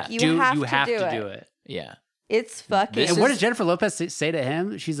 Yeah, Like, yeah. you have to do do it. it. Yeah. It's fucking. This And what is- does Jennifer Lopez say to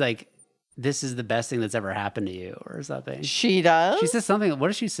him? She's like, "This is the best thing that's ever happened to you," or something. She does? She says something. What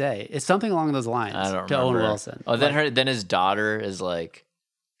does she say? It's something along those lines I don't to remember. Owen Wilson. Oh, then his daughter is like,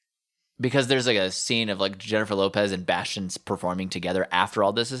 because there's like a scene of like Jennifer Lopez and Bastion's performing together after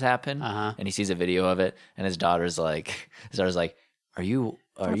all this has happened, Uh-huh. and he sees a video of it, and his daughter's like, are you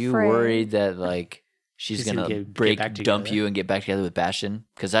Afraid. worried that like she's gonna gonna get break back dump together? you and get back together with Bastion?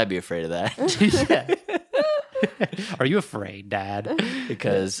 Because I'd be afraid of that. Yeah. Are you afraid, Dad?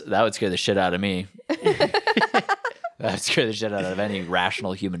 Because that would scare the shit out of me. That would scare the shit out of any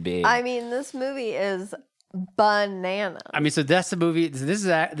rational human being. I mean, this movie is bananas. I mean, so that's the movie. This is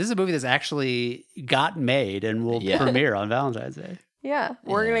a movie that's actually got made and will Yeah. premiere on Valentine's Day. Yeah,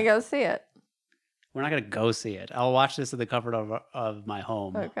 we're going to go see it. We're not gonna go see it. I'll watch this at the comfort of my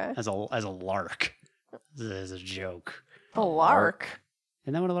home. Okay. As a lark. As a joke. A lark.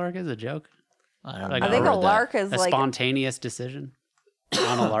 Isn't that what a lark is? A joke? I don't Like know. I think I a heard that. lark is A like spontaneous decision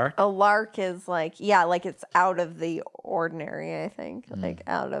on a lark. a lark is like, yeah, like it's out of the ordinary, I think. Like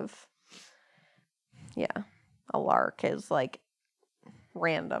out of, yeah. A lark is like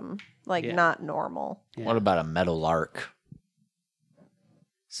random, like Yeah. not normal. Yeah. What about a metal lark?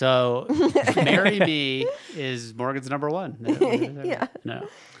 So, Marry Me is Morgan's number one. Yeah. No.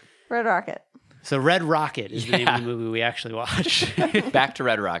 Red Rocket. So, Red Rocket is the name Yeah. of the movie we actually watched. Back to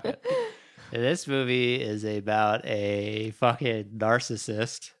Red Rocket. This movie is about a fucking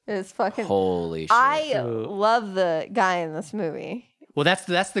narcissist. It's fucking. Holy shit. I So- love the guy in this movie. Well,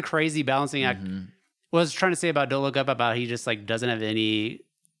 that's the crazy balancing act. What I was trying to say about Don't Look Up, about he just like doesn't have any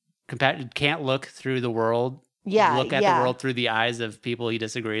can't look through the world. Yeah, Look at yeah. the world through the eyes of people he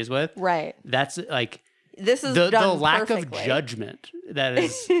disagrees with. Right. That's like This is the done lack perfectly. of judgment that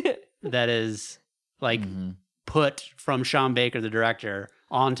is like put from Sean Baker, the director,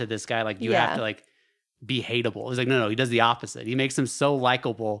 onto this guy. Like you have Yeah. to like be hateable. It's like no, he does the opposite. He makes him so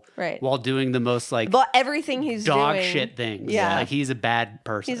likable Right. while doing the most like But everything he's dog doing, shit things. Yeah. Like he's a bad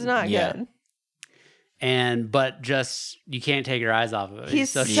person. he's not Yeah. good. But just you can't take your eyes off of it. He's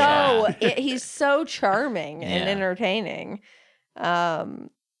so Yeah. he's so charming and Yeah. entertaining.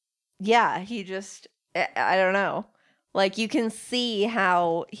 Yeah, he just I don't know. Like you can see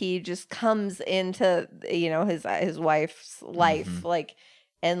how he just comes into his wife's life like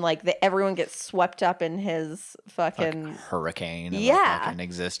and like everyone gets swept up in his fucking Hurricane of a Yeah. fucking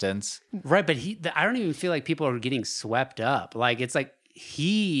existence. right. But I don't even feel like people are getting swept up. Like it's like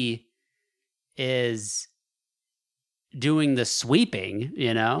he is doing the sweeping,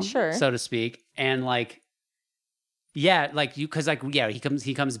 Sure. so to speak, and like. Yeah, like because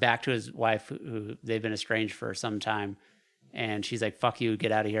he comes back to his wife who they've been estranged for some time, and she's like, "Fuck you,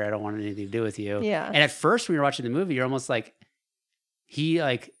 get out of here. I don't want anything to do with you." Yeah. And at first, when you're watching the movie, you're almost like,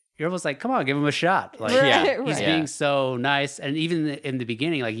 you're almost like, come on, give him a shot. Like, Right, yeah, right. he's Yeah. being so nice, and even in the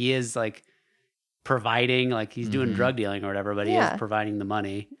beginning, like he is like providing, like he's doing drug dealing or whatever, but he Yeah. is providing the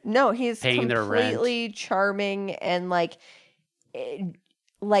money. No, he's Paying their rent. completely charming and like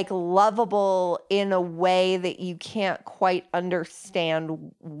like lovable in a way that you can't quite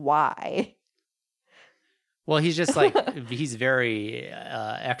understand why. Well, he's just like he's very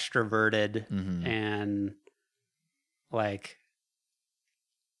extroverted Mhm. and like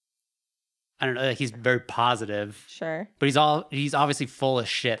I don't know, like he's very positive, Sure. but he's obviously full of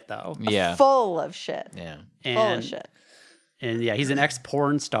shit though. Yeah. Full of shit. Yeah. And, Full of shit. And yeah, he's an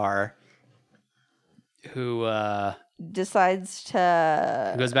ex-porn star who Decides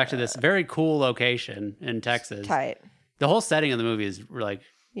to goes back to this very cool location in Texas. tight. The whole setting of the movie is like,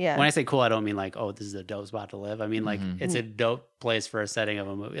 Yeah. when I say cool, I don't mean like, oh, this is a dope spot to live. I mean like it's a dope place for a setting of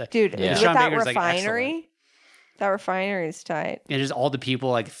a movie. Like, Dude, Yeah. with Sean that Baker's, like, refinery, that refinery is tight. and just all the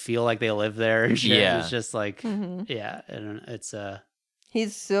people like feel like they live there and shit. Yeah. It's just like, Mhm. yeah, and it's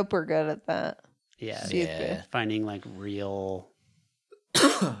He's super good at that. yeah, Super. Yeah. finding like real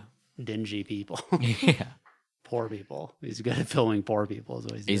dingy people, Yeah. poor people. He's good at filming poor people. Is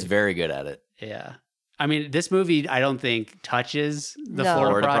what He's very good at it. yeah. I mean, this movie I don't think touches the No. Florida,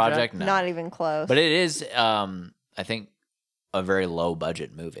 Florida Project. Project? No. Not even close. But it is, I think, a very low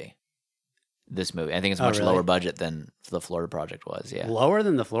budget movie. This movie, I think it's Oh, much really? lower budget than the Florida Project was. Yeah, Lower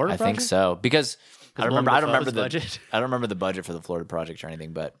than the Florida I Project? think so because I don't Willem remember. I don't remember Dafoe's the budget. I don't remember the budget for the Florida Project or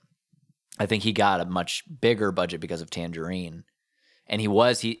anything, but I think he got a much bigger budget because of Tangerine, and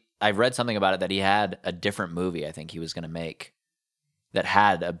I read something about it that he had a different movie. I think he was going to make that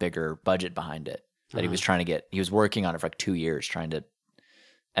had a bigger budget behind it that he was trying to get. He was working on it for like 2 years trying to,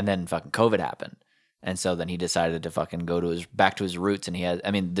 and then fucking COVID happened. And so then he decided to fucking go to back to his roots. And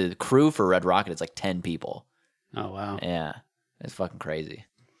the crew for Red Rocket is like 10 people. Oh wow. Yeah. It's fucking crazy.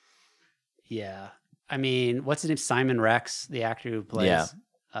 Yeah. I mean, what's his name? Simon Rex, the actor who plays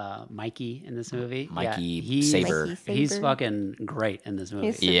Mikey in this movie. Mikey he's, Saber. Mikey He's Saber. fucking great in this movie.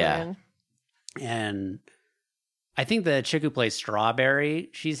 He's super Yeah. good. And I think the chick who plays Strawberry,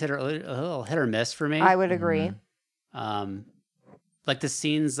 she's a little hit or miss for me. I would agree. Like the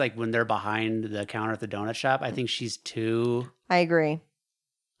scenes like when they're behind the counter at the donut shop, I think she's I agree.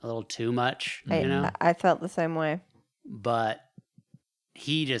 a little too much, you I, know? I felt the same way. But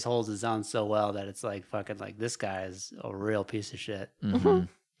he just holds his own so well that it's like fucking like this guy is a real piece of shit. Mhm.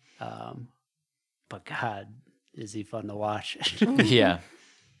 But God, is he fun to watch? Yeah.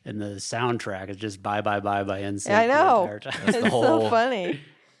 And the soundtrack is just bye bye bye by NSYNC. I know. The entire time. That's the It's whole- so funny.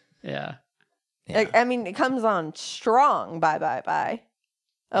 Yeah. Yeah. Like, I mean, it comes on strong. Bye, bye, bye.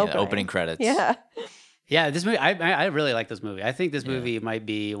 Yeah, opening credits. Yeah. Yeah, this movie, I really like this movie. I think this movie might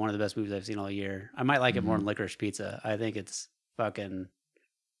be one of the best movies I've seen all year. I might like it more than Licorice Pizza. I think it's fucking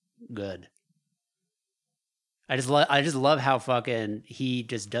good. I just love how fucking he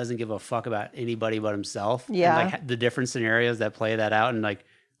just doesn't give a fuck about anybody but himself. Yeah. And like the different scenarios that play that out, and like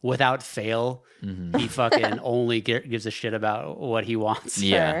without fail, Mhm. he fucking only gives a shit about what he wants.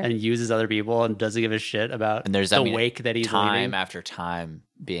 Yeah. Sure. And uses other people and doesn't give a shit about And there's the I mean, wake that he's time leaving. after time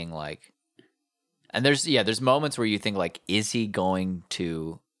being like, and there's moments where you think like, is he going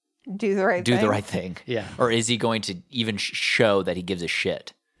to Do the right do thing. the right thing? Yeah. Or is he going to even show that he gives a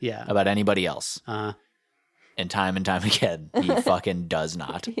shit Yeah. about anybody else? Uh, And time again, he fucking does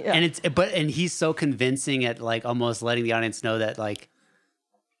not. Yeah. and he's so convincing at like almost letting the audience know that like,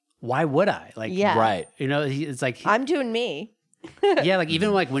 why would I? Like, Yeah. Right. you know, it's like, I'm doing me. yeah, like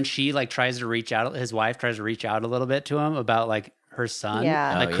even like when she like tries to reach out, his wife tries to reach out a little bit to him about like her son.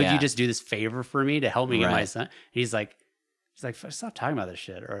 Yeah. Like, Oh, could yeah. you just do this favor for me to help me get my Right. son? And he's like, stop talking about this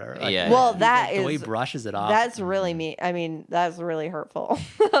shit. Or like, Yeah. Well, he's that like, the way he is- brushes it off. That's really me. I mean, that's really hurtful.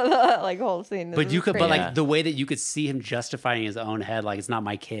 Like whole scene. but This you is could, but crazy. like the way that you could see him justifying his own head, like it's not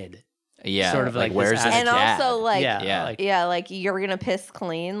my kid. Yeah. Sort of like this where's his and dad? also like yeah, Yeah. like, you're gonna piss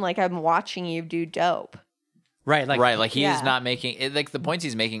clean. Like I'm watching you do dope. right, like right. Like he is Yeah. not making it. Like the points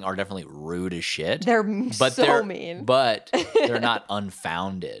he's making are definitely rude as shit. They're but so they're mean. but they're not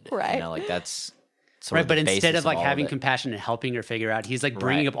unfounded. Right. You know, like that's sort right, of the but instead basis of like all having it. compassion and helping her figure out, he's like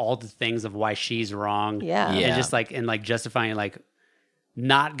bringing Right. up all the things of why she's wrong. Yeah. Yeah. And just like, and like justifying like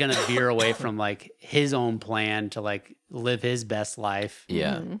not gonna veer away from like his own plan to like live his best life.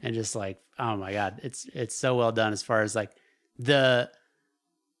 Yeah. Mm-hmm. And just like, oh my God, it's so well done as far as like the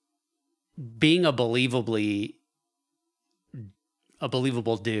being a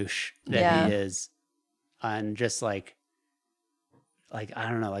believable douche that Yeah. he is. And just like I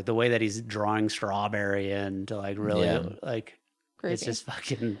don't know, like the way that he's drawing Strawberry in to like really Yeah. like Creepy. it's just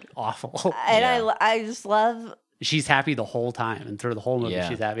fucking awful. And Yeah. I just love. She's happy the whole time, and through the whole movie, Yeah.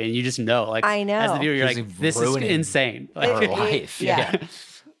 she's happy, and you just know, like, I know. as the viewer, you're She's like, this is ruining insane. her Like, life. Yeah.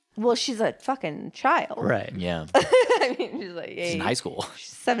 Well, she's a fucking child. right? Yeah. I mean, she's like She's in high school. She's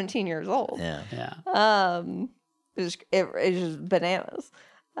 17 years old. Yeah. Yeah, It's just bananas.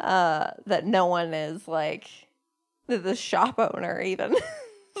 that no one is like the shop owner even.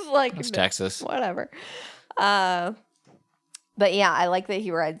 Like It's Texas. whatever. But yeah, I like that he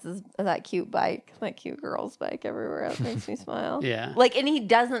rides that cute bike, that cute girl's bike everywhere. That makes me smile. Yeah. Like, and he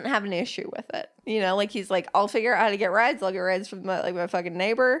doesn't have an issue with it. You know, like he's like, I'll figure out how to get rides. I'll get rides from my fucking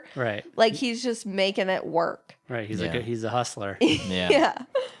neighbor. Right. Like he's just making it work. Right. He's Yeah. he's a hustler. Yeah. Yeah.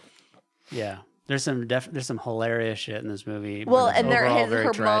 Yeah. There's some hilarious shit in this movie. Well, but it's and overall very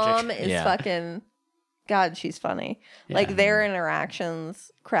her tragic. mom is Yeah. fucking. God, she's funny. Like their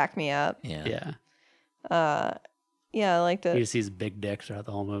interactions crack me up. Yeah. Yeah. Yeah, I liked You it. just sees big dick throughout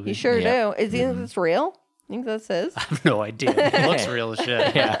the whole movie. You sure Yeah. do. Is he think this real? You think that's his? I have no idea. It looks real as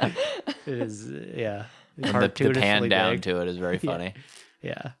shit. Yeah. It is. Yeah. And the pan Cartoonishly down big. to it is very funny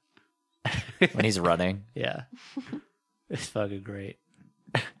Yeah. when he's running. Yeah. It's fucking great.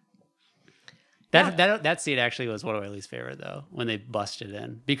 That scene actually was one of my least favorite though, when they busted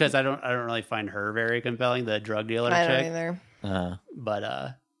in, because I don't really find her very compelling, the drug dealer I don't chick. either.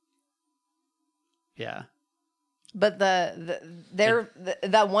 But yeah. But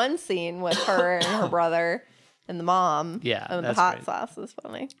that one scene with her and her brother and the mom, Yeah, and the that's hot great. sauce is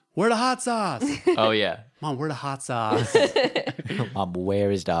funny. Where the hot sauce? Oh yeah. Mom, where the hot sauce?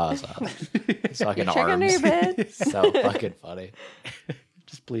 Where is Dawes? It's fucking Check under arms. your bed. So fucking funny.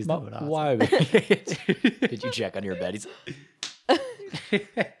 Just please don't put hot sauce. Why? Did you check on your bed?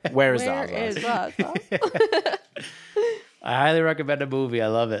 Where is Where Dawes? is the hot sauce? I highly recommend the movie. I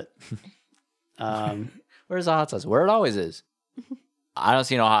love it. Where's the hot sauce? Where it always is. I don't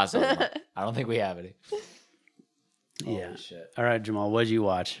see no hot sauce. I don't think we have any. Yeah. Shit. All right, Jamal, what did you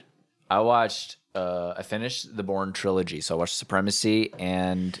watch? I finished the Bourne trilogy. So I watched Supremacy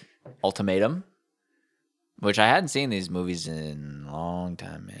and Ultimatum, which I hadn't seen these movies in a long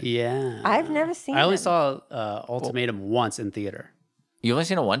time, man. Yeah. I've never seen. I only them. saw Ultimatum once in theater. You've only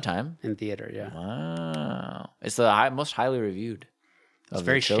seen it one time? In theater, yeah. Wow. It's the most highly reviewed of It's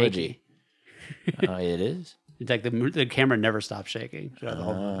very the trilogy. shaky. It is? It's like the camera never stopped shaking throughout the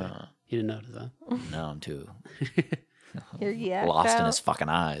whole movie. You didn't notice that? No, I'm too You're yacked lost in out. his fucking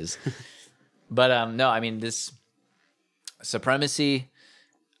eyes. But no, I mean, this Supremacy,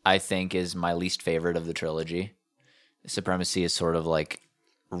 I think, is my least favorite of the trilogy. Supremacy is sort of like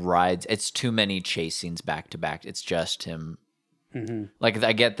rides. It's too many chase scenes back to back. It's just him. Like,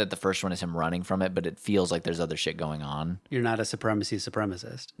 I get that the first one is him running from it, but it feels like there's other shit going on. You're not a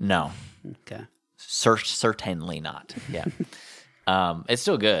supremacist. No, Okay. certainly not. Yeah. It's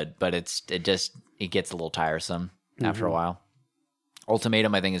still good, but it gets a little tiresome after a while.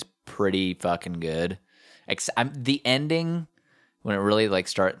 Ultimatum, I think, is pretty fucking good. The ending, when it really like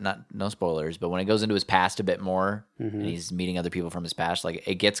no spoilers, but when it goes into his past a bit more and he's meeting other people from his past, like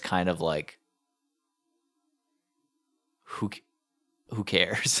it gets kind of like who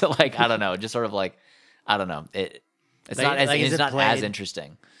cares? Like, I don't know, just sort of like, I don't know. It's Like- not like, is as it not as played-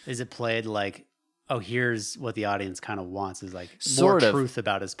 interesting. Is it played like, oh, here's what the audience kind of wants, is like Sort more of. truth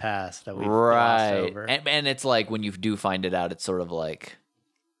about his past that we've Right. glossed over. And it's like when you do find it out, it's sort of like,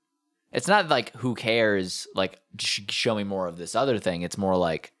 it's not like who cares, like show me more of this other thing. It's more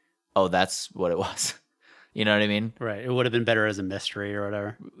like, oh, that's what it was. You know what I mean? Right. It would have been better as a mystery or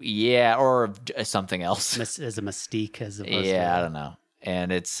whatever. Yeah, or something else. As a mystique as opposed Yeah, I to... don't know.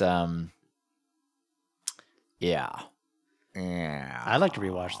 And it's yeah. I'd like to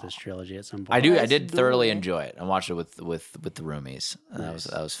rewatch this trilogy at some point. I do. I Let's did do thoroughly it. enjoy it. I watched it with the roomies. And Nice.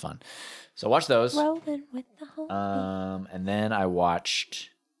 that was fun. So I watched those. Rolling with the whole. And then I watched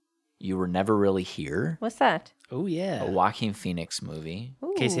You Were Never Really Here, What's that? Oh, yeah. a Joaquin Phoenix movie.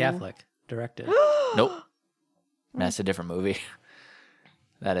 Casey Ooh. Affleck directed. Nope. That's a different movie.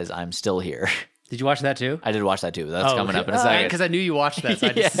 That is I'm Still Here. Did you watch that too? I did watch that too. But that's coming up in a second. Because I knew you watched that, so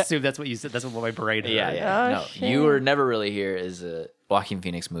I just Yeah. assumed that's what you said. That's what my brain heard. Yeah, yeah. Oh, No, shit. You Were Never Really Here is a Joaquin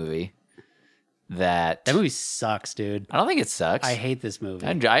Phoenix movie that That movie sucks, dude. I don't think it sucks. I hate this movie.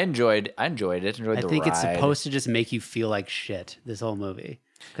 I enjoyed it. Enjoyed I the think it's ride. supposed to just make you feel like shit, this whole movie.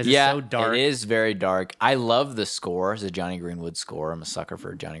 Because Yeah, it's so dark. it is very dark. I love the score. It's a Johnny Greenwood score. I'm a sucker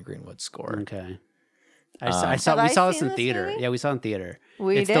for a Johnny Greenwood score. Okay. Have We I saw this seen in this theater. movie? Yeah, we saw it in theater.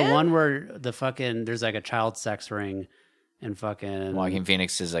 We it's the did? one where there's like a child sex ring and fucking Joaquin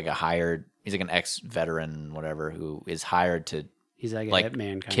Phoenix is like he's like an ex-veteran, whatever, who is hired to he's like a like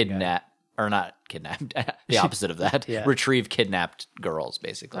hitman kind kidnap, or not kidnap, the opposite of that, Yeah. retrieve kidnapped girls,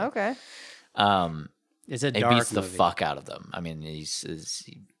 basically. Okay. of guy. It's a He dark beats the movie. fuck out of them. I mean, he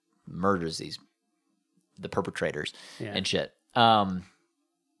murders the perpetrators Yeah. and shit.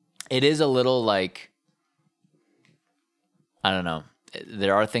 It is a little like, I don't know.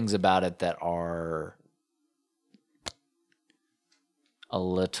 There are things about it that are a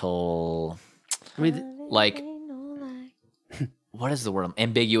little I mean, like what is the word?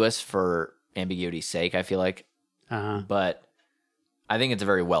 Ambiguous for ambiguity's sake, I feel like. But I think it's a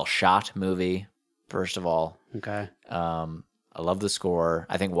very well shot movie, first of all. okay. I love the score.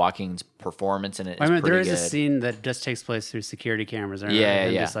 I think Joaquin's performance in it is I mean, pretty there is good. a scene that just takes place through security cameras. And Yeah,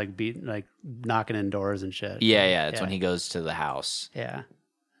 him yeah. just like knocking in doors and shit. Yeah, it's when he goes to the house. Yeah.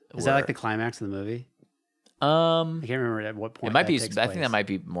 Is that like the climax of the movie? I can't remember at what point. It might that be. takes I think place. that might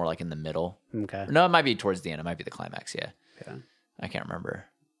be more like in the middle. Okay. No, it might be towards the end. It might be the climax. Yeah, Okay. I can't remember.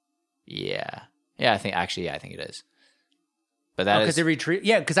 Yeah. I think it is. But that because is it retreat.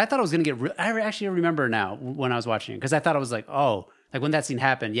 Yeah, because I thought I was gonna get. I actually remember now when I was watching it because I thought I was like, oh, like when that scene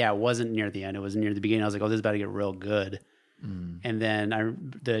happened. Yeah, it wasn't near the end. It was near the beginning. I was like, oh, this is about to get real good. And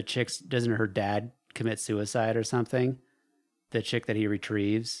then the chick's doesn't her dad commit suicide or something? The chick that he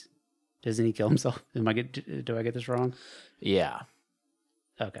retrieves, doesn't he kill himself? Do I get this wrong? Yeah.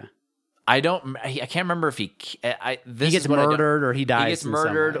 Okay. I can't remember if he Gets murdered or he dies. He gets in some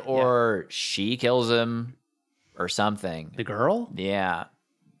murdered way. or she kills him or something. The girl. Yeah.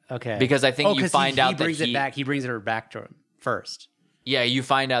 Okay. Because I think you 'cause find he out that brings it back. He brings her back to him first. Yeah, you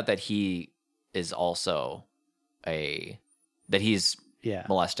find out that he is also that he's Yeah.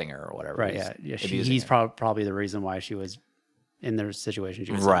 molesting her or whatever. Right. He's Yeah. abusing He's her. probably the reason why she was in the situation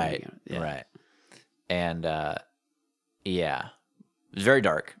she was in. Right. Yeah. Right. And yeah, it's very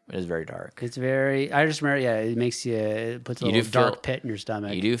dark. It is very dark. It's very. I just remember. Yeah, it makes you. It puts a You little do feel- dark pit in your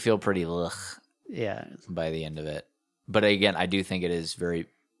stomach. You do feel pretty ugh Yeah. by the end of it. But again, I do think it is very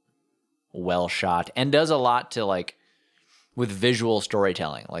well shot and does a lot to like with visual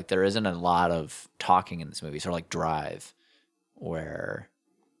storytelling. Like there isn't a lot of talking in this movie. Sort of like Drive, where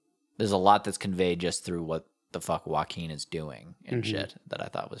there's a lot that's conveyed just through what the fuck Joaquin is doing and shit that I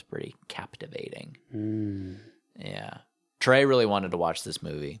thought was pretty captivating. Yeah. Trey really wanted to watch this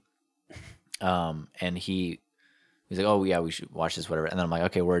movie. And he's like, oh yeah, we should watch this, whatever. And then I'm like,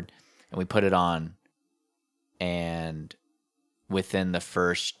 okay, word. And we put it on, and within the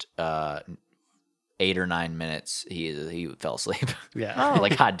first 8 or 9 minutes, he fell asleep. Yeah. Oh.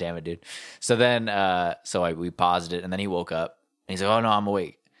 Like, god damn it, dude. So then, we paused it, and then he woke up, and he's like, oh no, I'm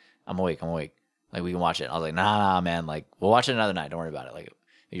awake. Like, we can watch it. And I was like, nah, man. Like, we'll watch it another night. Don't worry about it. Like,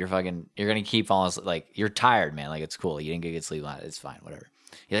 you're gonna keep falling asleep. Like, you're tired, man. Like, it's cool. You didn't get good sleep on it. It's fine. Whatever.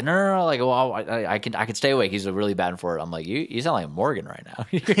 He's like, no. Like, well, I can stay awake. He's really bad for it. I'm like, you sound like Morgan right now.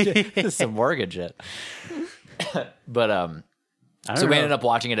 This is some Morgan shit. But I don't so we know. ended up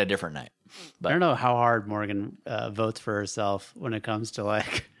watching it a different night. I don't know how hard Morgan votes for herself when it comes to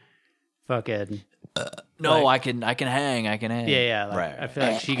like fucking. No, Like- I can hang. Yeah. Like, right. I feel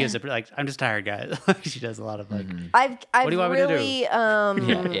like she gives it like I'm just tired, guys. Like she does a lot of like. I've do you want me to do? really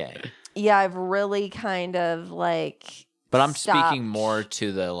Yeah. I've really kind of like But I'm stopped. speaking more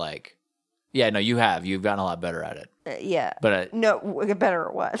to the like. Yeah, no, you've gotten a lot better at it. Yeah. But No, better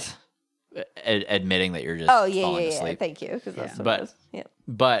at what? admitting that you're just Oh yeah, falling yeah. asleep. Thank you, because that's what But- it was. Yeah.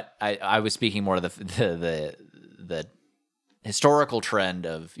 But I was speaking more to the historical trend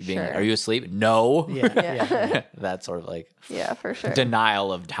of being like, Sure. are you asleep? No. Yeah. That sort of like Yeah, for sure.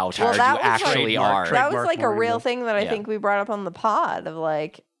 denial of how tired that you was like- actually are. Trademark. That was Trademark like a Morgan real move. thing that I Yeah. think we brought up on the pod of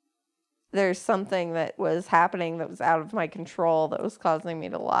like there's something that was happening that was out of my control that was causing me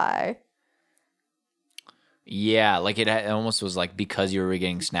to lie. Yeah, like it almost was like because you were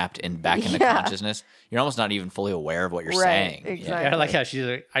getting snapped back into Yeah. consciousness, you're almost not even fully aware of what you're Right, saying. exactly. I like how she's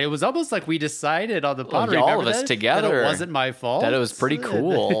like. It was almost like we decided on the Well, pod. all remember of us that? together. That it wasn't my fault. That it was pretty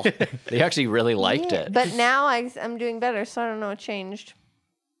cool. They actually really liked Yeah, it. But now I'm doing better, so I don't know what changed.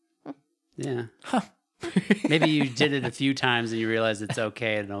 Yeah. Maybe you did it a few times and you realized it's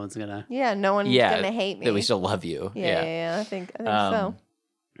okay and no one's gonna. Yeah, no one's yeah, gonna hate me. that we still love you. yeah, I think so.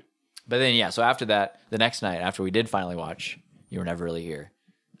 But then, yeah, so after that, the next night, after we did finally watch, you were never really here.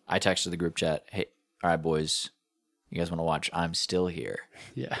 I texted the group chat, hey, all right, boys, you guys want to watch I'm Still Here?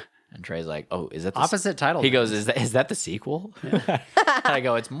 Yeah. And Trey's like, oh, is that the Opposite title. He goes, is that the sequel? And I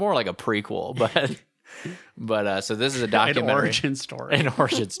go, it's more like a prequel, but so this is a An documentary. origin story. An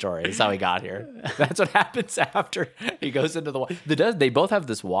origin story. That's how he got here. That's what happens after he goes into the water. They both have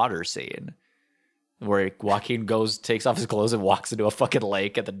this water scene where Joaquin takes off his clothes and walks into a fucking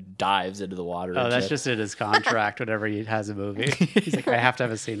lake and then dives into the water. Oh, and that's shit. just in his contract whenever he has a movie. He's like, I have to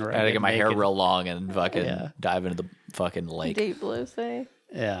have a scene where I gotta get my hair naked. real long and fucking Yeah. dive into the fucking lake. Deep blue say.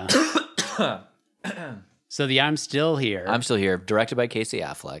 Yeah. So the I'm Still Here. I'm Still Here, directed by Casey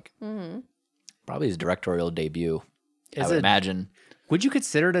Affleck. Mm-hmm. Probably his directorial debut, I would imagine. Would you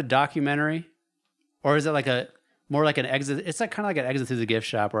consider it a documentary? Or is it like more like an exit? It's like kind of like an exit through the gift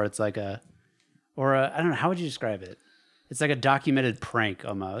shop where it's like I don't know. How would you describe it? It's like a documented prank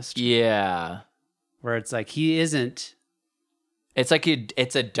almost, Yeah. where it's like he isn't. It's like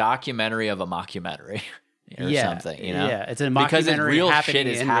it's a documentary of a mockumentary or something, you know? Yeah, it's a Because mockumentary real happening shit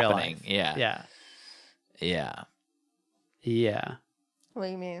is in real happening. life. Yeah. Yeah. Yeah. Yeah. What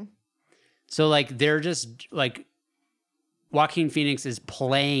do you mean? So like they're just like Joaquin Phoenix is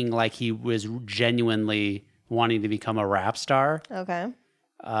playing like he was genuinely wanting to become a rap star. Okay.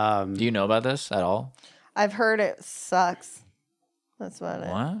 Do you know about this at all? I've heard it sucks. That's about it.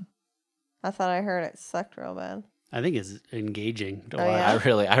 What? I thought I heard it sucked real bad. I think it's engaging to Oh, watch.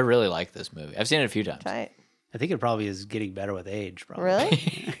 yeah? I really like this movie. I've seen it a few times. Tight. I think it probably is getting better with age. Probably.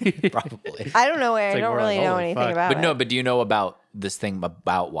 Really? Probably. I don't know. I like don't we're really like, know holy anything fuck. about But it. no, but do you know about this thing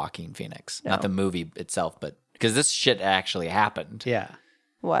about Joaquin Phoenix? Not No. the movie itself, but because this shit actually happened. Yeah.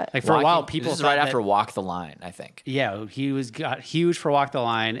 What? Like for a while, Joaquin- people This is thought right that- after Walk the Line, I think. Yeah, he got huge for Walk the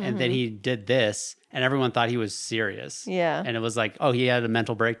Line, and then he did this, and everyone thought he was serious. Yeah. And it was like, oh, he had a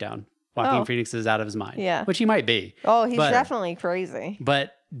mental breakdown. Joaquin Oh. Phoenix is out of his mind. Yeah. Which he might be. Oh, he's But- definitely crazy.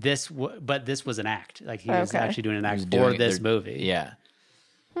 But this was an act. Like he was Okay. actually doing an He was act for doing it- this they're- movie. Yeah.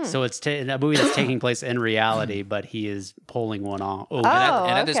 So it's a movie that's taking place in reality, but he is pulling one off. Oh, Oh.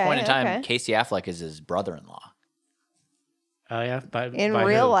 And at this okay, point in time, okay. Casey Affleck is his brother-in-law. yeah. In by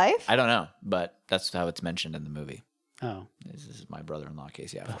real who? life? I don't know, but that's how it's mentioned in the movie. Oh, This is my brother-in-law,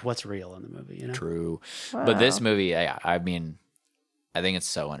 Casey Affleck. what's real in the movie? You know. True. Wow. But this movie, I mean, I think it's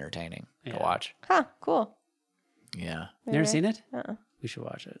so entertaining to Yeah. watch. Huh. Cool. Yeah. Never Maybe. seen it? Uh-uh. We should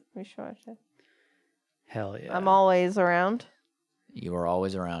watch it. We should watch it. Hell yeah. I'm always around. You are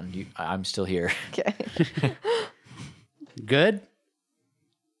always around. I'm still here. Okay. Good.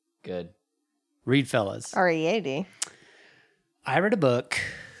 Good. Read, fellas. R-E-A-D. I read a book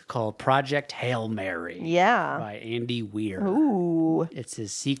called Project Hail Mary Yeah. by Andy Weir. Ooh. It's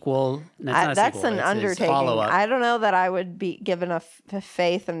his sequel. No, it's not a That's sequel, an it's his undertaking. follow-up. I don't know that I would be given a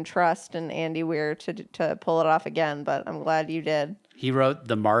faith and trust in Andy Weir to pull it off again, but I'm glad you did. He wrote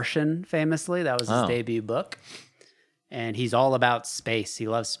The Martian famously. That was his Oh. debut book. And he's all about space. He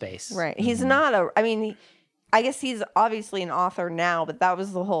loves space. Right. He's not a, I mean, I guess he's obviously an author now, but that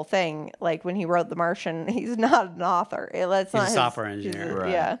was the whole thing. Like when he wrote The Martian, he's not an author. That's He's not a his- software he's engineer.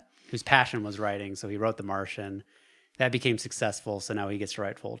 Right. Yeah. Whose passion was writing. So he wrote The Martian. That became successful. So now he gets to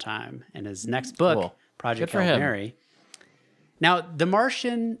write full time. And his next book, Cool. Project Good for Hail him. Mary. Now, The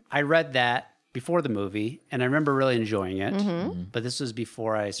Martian, I read that before the movie, and I remember really enjoying it. Mm-hmm. But this was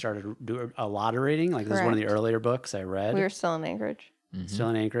before I started doing a lot of reading. Like this is one of the Correct. earlier books I read. We were still in Anchorage. Still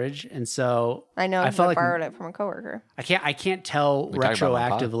in Anchorage, and so I know I I felt like borrowed it from a coworker. I can't tell We talked about it on the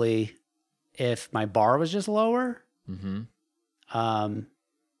pod. retroactively if my bar was just lower. Mm-hmm.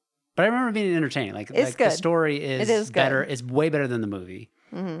 But I remember being entertaining. Like, It's like the good. story is, It is good. better. It's way better than the movie.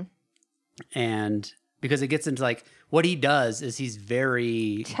 Mm-hmm. And because it gets into like what he does is he's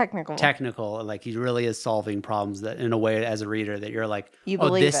very Technical. and like he really is solving problems that in a way as a reader that you're like, You oh,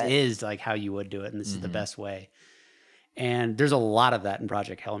 believe this it. is like how you would do it, and this is the Mm-hmm. best way. And there's a lot of that in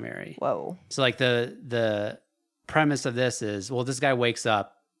Project Hail Mary. Whoa. So like the premise of this is, well, this guy wakes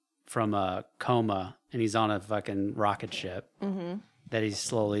up from a coma and he's on a fucking rocket ship Mm-hmm. that he's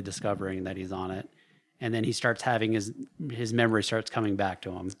slowly discovering that he's on it. And then he starts having his memory starts coming back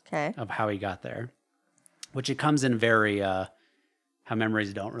to him Okay. of how he got there, which it comes in very, how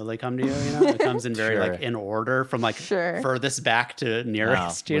memories don't really come to you, you know, it comes in very Sure. like in order from like Sure. furthest back to Wow,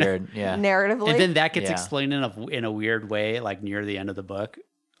 nearest, you know? weird. Yeah. Narratively. And then that gets Yeah. explained in a weird way, like near the end of the book,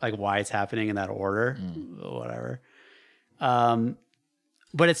 like why it's happening in that order, whatever.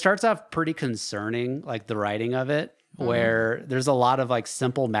 But it starts off pretty concerning, like the writing of it, where there's a lot of like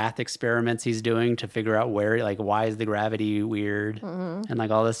simple math experiments he's doing to figure out where, like, why is the gravity weird and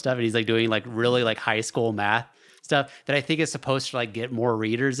like all this stuff. And he's like doing like really like high school math stuff that I think is supposed to like get more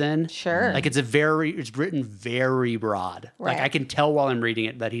readers in. Sure. Like it's written very broad. Like Right. I can tell while I'm reading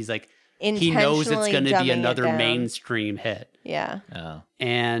it that he's like, he knows it's Intentionally going to dumbing be it another down. mainstream hit. Yeah. Oh.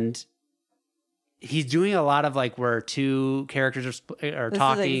 And he's doing a lot of like where two characters are This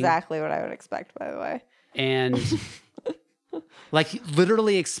talking is exactly what I would expect, by the way. and like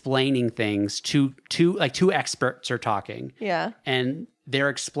literally explaining things to two experts are talking Yeah. and they're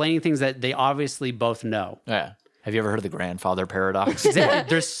explaining things that they obviously both know. Yeah. Have you ever heard of the grandfather paradox? Exactly.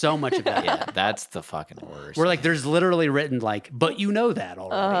 There's so much of that. Yeah, that's the fucking worst. Where like there's literally written like, but you know that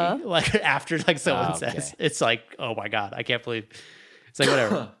already. Like after like someone Okay. says, it's like, oh my God, I can't believe it's like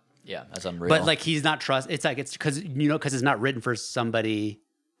whatever. Yeah, that's unreal. But like he's not it's like it's because it's not written for somebody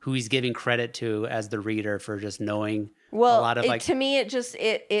who he's giving credit to as the reader for just knowing Well, a lot of like to me, it just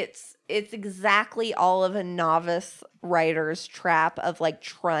it's exactly all of a novice writer's trap of like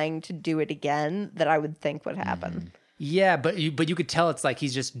trying to do it again that I would think would happen. Yeah, but you could tell it's like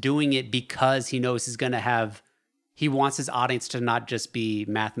he's just doing it because he knows he's going to have, he wants his audience to not just be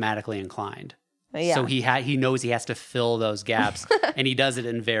mathematically inclined. Yeah. So he knows he has to fill those gaps, and he does it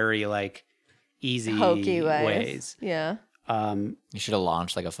in very like easy Hokey ways. Yeah. You should have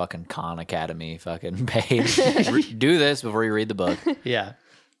launched like a fucking Khan Academy fucking page. Do this before you read the book. Yeah.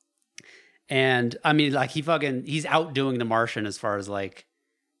 And I mean, like he's outdoing The Martian as far as like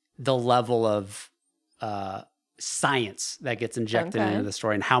the level of science that gets injected Okay. into the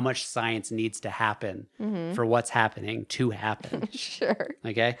story and how much science needs to happen for what's happening to happen. Sure.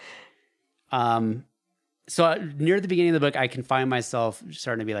 Okay. So near the beginning of the book, I can find myself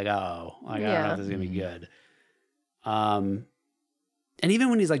starting to be like, oh, like, I don't know if this is gonna be good. And even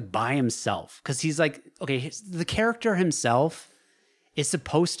when he's like by himself, because he's like, okay, the character himself is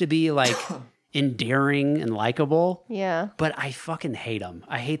supposed to be like endearing and likable, Yeah. but I fucking hate him.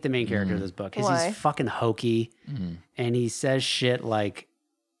 I hate the main character of this book because Why? he's fucking hokey and he says shit like,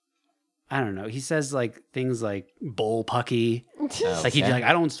 I don't know. He says like things like bullpucky. Like he'd be like,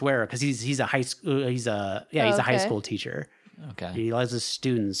 I don't swear because he's a high school he's a high Okay. school teacher. Okay. And he loves his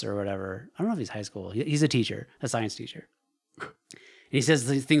students or whatever. I don't know if he's high school. He's a teacher, a science teacher. And he says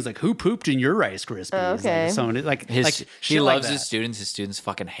these things like, "Who pooped in your Rice Krispies?" Okay. Like, someone like His, like he shit like loves that. his students. His students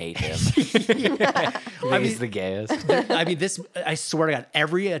fucking hate him. I He's mean- the gayest. I mean, this. I swear to God,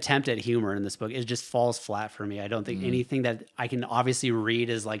 every attempt at humor in this book it just falls flat for me. I don't think anything that I can obviously read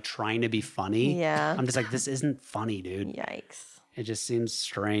is like trying to be funny. Yeah. I'm just like, this isn't funny, dude. Yikes. It just seems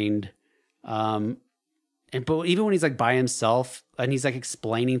strained. And but even when he's like by himself and he's like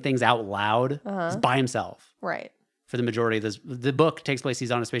explaining things out loud, he's by himself. Right. For the majority of this, the book takes place. He's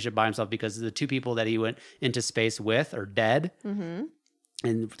on a spaceship by himself because the two people that he went into space with are dead. Mm-hmm.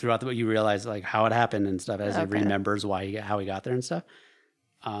 And throughout the book, you realize like how it happened and stuff as he remembers how he got there and stuff.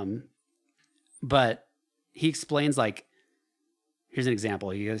 But he explains like, here's an example.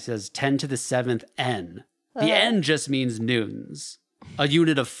 He says 10 to the 7th N. The N just means newtons, a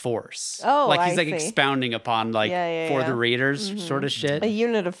unit of force. Oh, like he's I like see. expounding upon like Yeah, for yeah. the readers sort of shit. A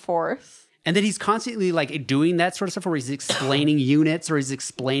unit of force. And then he's constantly like doing that sort of stuff where he's explaining units or he's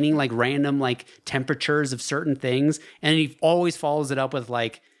explaining like random like temperatures of certain things. And he always follows it up with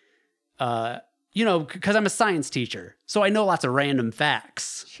like, because I'm a science teacher, so I know lots of random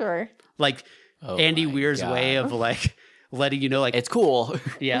facts. Sure. Like Oh Andy my Weir's God. way of like letting you know, like, It's cool.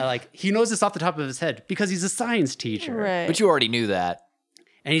 yeah, like he knows this off the top of his head because he's a science teacher. Right. But you already knew that.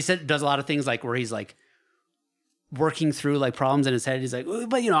 And he does a lot of things like where he's like working through like problems in his head. He's like,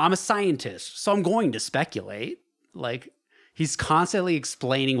 but I'm a scientist, so I'm going to speculate. Like he's constantly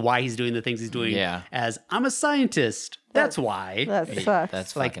explaining why he's doing the things he's doing. Yeah. As I'm a scientist. That's why. That sucks.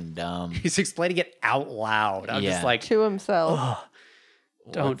 That's Like- fucking dumb. He's explaining it out loud. I'm just Yeah. like, to himself.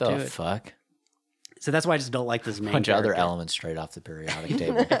 don't what the do it. fuck? so that's why I just don't like this main Bunch of other character. elements straight off the periodic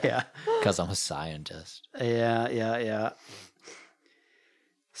table Yeah. because I'm a scientist. Yeah.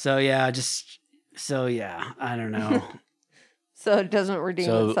 So yeah, I don't know. So it doesn't redeem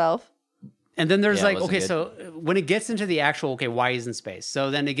So- itself. And then there's Yeah, it like, wasn't okay, good. so when it gets into the actual, okay, why he's in space. So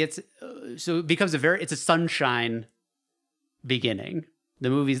then it gets, so it becomes it's a sunshine beginning. The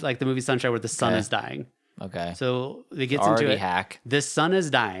movie Sunshine where the sun Okay. is dying. Okay. So it gets Already into it. hack. The sun is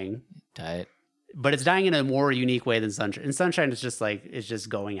dying, Tight. but it's dying in a more unique way than Sunshine. In Sunshine, it's just like, it's just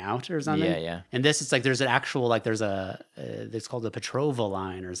going out or something. Yeah. And this, it's like, there's an actual, like, there's it's called the Petrova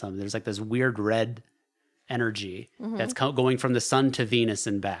line or something. There's like this weird red energy that's going from the sun to Venus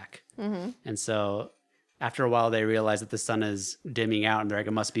and back. And so after a while, they realize that the sun is dimming out and they're like,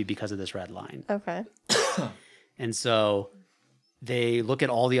 it must be because of this red line. Okay. And so they look at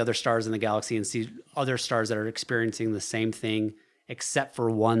all the other stars in the galaxy and see other stars that are experiencing the same thing, except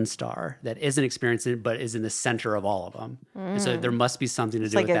for one star that isn't experiencing it, but is in the center of all of them. And so there must be something to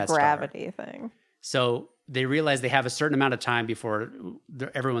It's do like with a that star. gravity thing. So they realize they have a certain amount of time before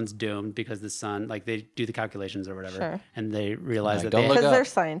everyone's doomed because the sun, like they do the calculations or whatever, Sure. and they realize Like, that don't they, look Because up. they're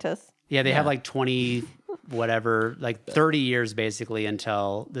scientists. they have like 20, whatever, like 30 years basically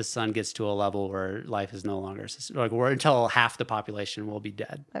until the sun gets to a level where life is no longer, like until half the population will be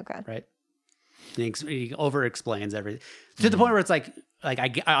dead, Okay. right? He over explains everything to the point where it's like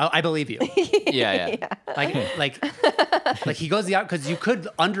I believe you. Yeah. Like he goes out because you could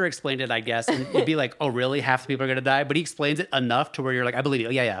under explain it, I guess, and it'd be like, oh, really? Half the people are gonna die, but he explains it enough to where you're like, I believe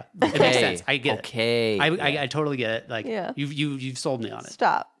you. Yeah, it makes sense. I get Okay. it. I totally get it. Like, Yeah. you've sold me on it.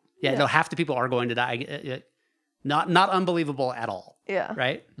 Stop. Yeah, no, half the people are going to die. Not unbelievable at all. Yeah.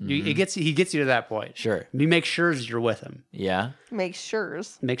 Right? He gets you to that point. Sure. You make sure you're with him. Yeah. Make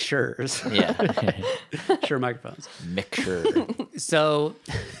sure's. Make sure. Yeah. Sure microphones. Mixture. So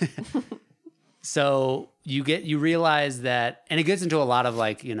So you realize that, and it gets into a lot of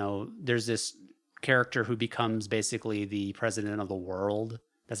like, there's this character who becomes basically the president of the world.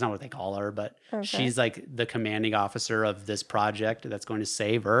 That's not what they call her, but she's like the commanding officer of this project that's going to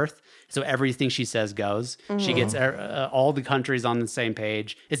save Earth. So everything she says goes. She gets all the countries on the same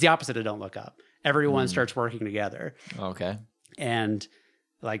page. It's the opposite of Don't Look Up. Everyone starts working together. Okay. And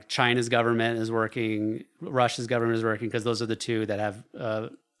like China's government is working, Russia's government is working, because those are the two that have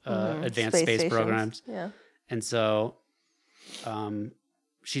advanced space programs. Yeah. And so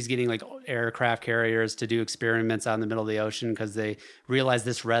she's getting like aircraft carriers to do experiments out in the middle of the ocean because they realize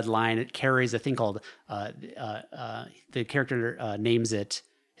this red line, it carries a thing called, the character names it,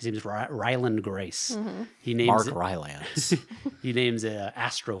 his name is Ryland Grace. He names Mark it, Rylance. he names it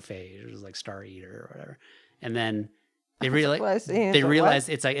Astrophage, which is like Star Eater or whatever. And then they realize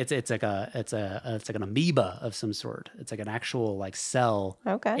it's like an amoeba of some sort. It's like an actual like cell,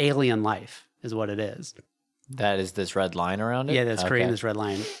 alien life is what it is. That is this red line around it? Yeah, that's creating this red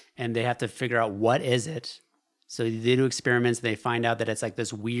line. And they have to figure out what is it. So they do experiments and they find out that it's like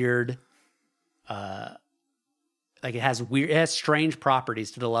this weird, like it has strange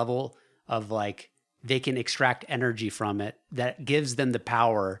properties to the level of like they can extract energy from it that gives them the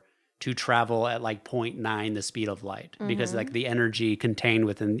power to travel at like 0.9 the speed of light. Because like the energy contained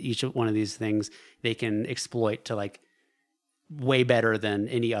within each one of these things, they can exploit to like way better than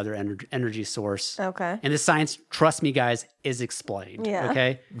any other energy source. Okay. And the science, trust me, guys, is explained. Yeah.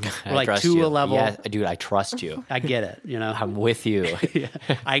 Okay. I Like trust to you. a level. Yeah, dude, I trust you. I get it. I'm with you. Yeah.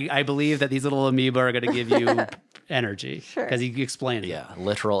 I believe that these little amoeba are going to give you energy. Sure. Because he explained it. Yeah,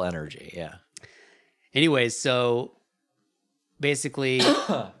 literal energy. Yeah. Anyways, so basically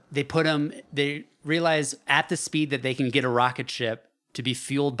they realize at the speed that they can get a rocket ship to be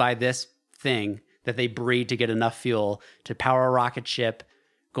fueled by this thing that they breed to get enough fuel to power a rocket ship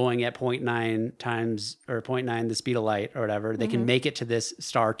going at 0.9 times or 0.9 the speed of light or whatever. They can make it to this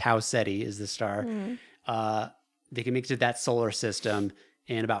star. Tau Ceti is the star. They can make it to that solar system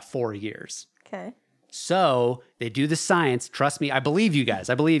in about 4 years. Okay. So they do the science. Trust me, I believe you guys.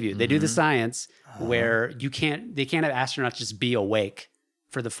 I believe you. They do the science where they can't have astronauts just be awake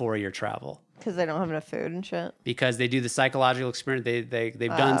for the 4-year travel. Because they don't have enough food and shit. Because they do the psychological experiment. They've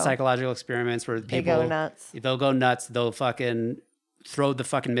done psychological experiments where people They go nuts. They'll go nuts. They'll fucking throw the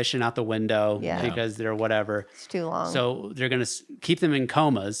fucking mission out the window because they're whatever. It's too long. So they're going to keep them in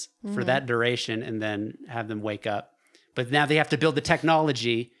comas for that duration and then have them wake up. But now they have to build the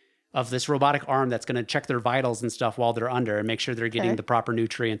technology of this robotic arm that's going to check their vitals and stuff while they're under and make sure they're getting the proper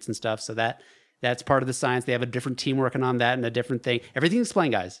nutrients and stuff. So that's part of the science. They have a different team working on that and a different thing. Everything's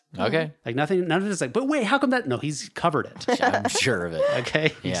explained, guys. Okay. Like none of it's like, but wait, how come that? No, he's covered it. I'm sure of it.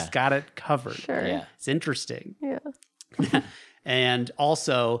 Okay. He's got it covered. Sure. Yeah. It's interesting. Yeah. And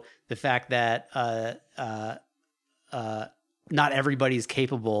also the fact that not everybody is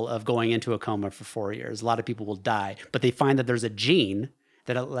capable of going into a coma for 4 years. A lot of people will die, but they find that there's a gene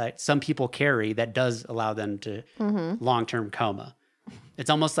that some people carry that does allow them to long-term coma. It's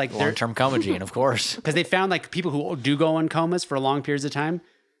almost like Long-term coma gene, of course. because they found like people who do go in comas for long periods of time,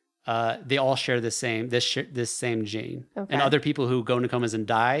 they all share this same gene. Okay. And other people who go into comas and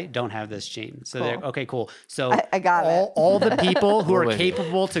die don't have this gene. So they're okay, cool. So I got it. all the people who We're are with you.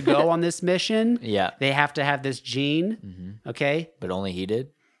 capable to go on this mission, they have to have this gene. Okay, But only he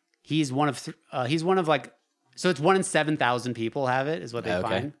did? he's one of like, so it's 1 in 7,000 people have it is what they Okay.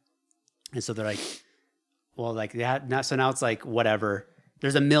 find. And so they're like, well, like now it's like whatever.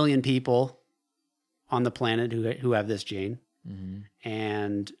 There's 1 million people on the planet who have this gene,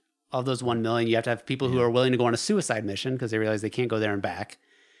 and of those 1 million, you have to have people who are willing to go on a suicide mission because they realize they can't go there and back,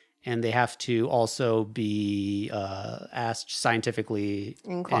 and they have to also be scientifically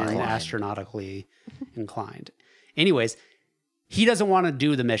Inclined. and astronautically inclined. Anyways, he doesn't want to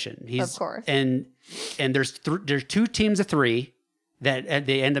do the mission. Of course. And there's 2 teams of 3 that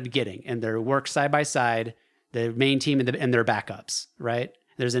they end up getting, and they work side by side. The main team and their backups, right?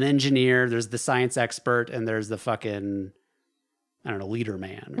 There's an engineer, there's the science expert, and there's the fucking, I don't know, leader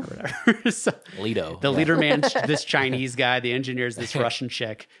man or whatever. So, Lido. the leader man, this Chinese guy, the engineer's this Russian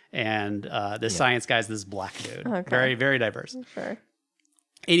chick, and the science guy's this black dude. Okay. Very, very diverse. Sure.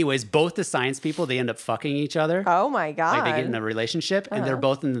 Anyways, both the science people, they end up fucking each other. Oh my God. Like they get in a relationship, and they're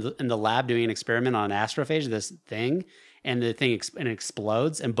both in the lab doing an experiment on astrophage, this thing, and the thing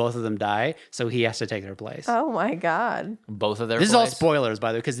explodes, and both of them die. So he has to take their place. Oh my God. Both of their This is all place? spoilers,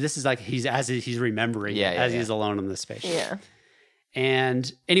 by the way, because this is like he's remembering as he's alone on the spaceship. Yeah.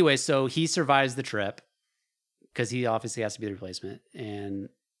 And anyway, so he survives the trip because he obviously has to be the replacement, and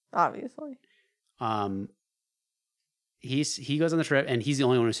Obviously. he goes on the trip, and he's the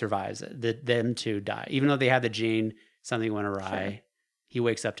only one who survives it. Them two die, even though they had the gene. Something went awry. Sure. He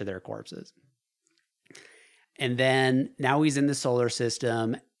wakes up to their corpses, and then now he's in the solar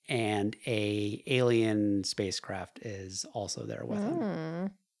system, and a alien spacecraft is also there with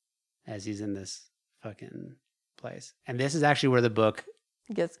him as he's in this fucking place. And this is actually where the book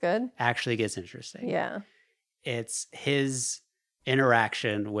gets good. Actually gets interesting. Yeah, it's his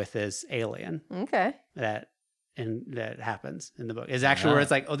interaction with this alien. Okay, that happens in the book is actually where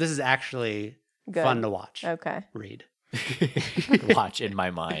it's like, oh, this is actually good. Fun to watch. Okay, read, watch in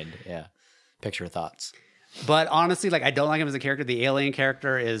my mind. Yeah, picture thoughts. But honestly, like, I don't like him as a character. The alien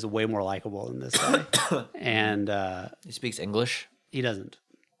character is way more likable in this way. And he speaks English. He doesn't.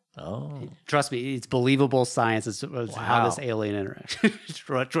 Oh, trust me, it's believable science. It's how this alien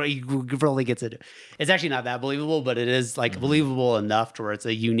interacts. He really gets it. It's actually not that believable, but it is like believable enough to where it's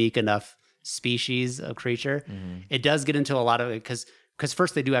a unique enough species of creature. It does get into a lot of it because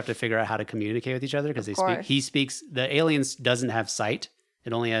first they do have to figure out how to communicate with each other because he speaks. The aliens doesn't have sight.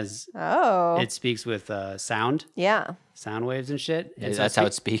 It only has. Oh. It speaks with sound. Yeah. Sound waves and shit. And that's how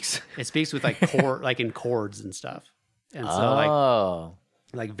it speaks. It speaks with like like in chords and stuff. And so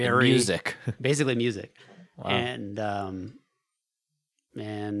like very music, basically music. Wow.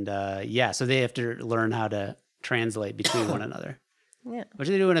 And yeah, so they have to learn how to translate between one another. Yeah, which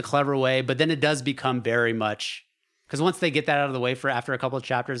they do in a clever way. But then it does become very much because once they get that out of the way for after a couple of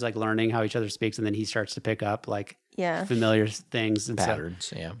chapters, like learning how each other speaks, and then he starts to pick up like familiar things and patterns.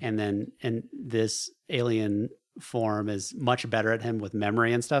 So, yeah, and this alien form is much better at him with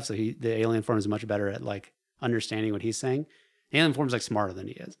memory and stuff. So the alien form is much better at like understanding what he's saying. The alien form's like smarter than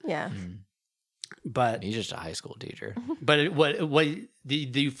he is. Yeah. But he's just a high school teacher. But what do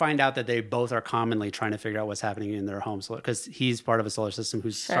you find out that they both are commonly trying to figure out what's happening in their home solar, because he's part of a solar system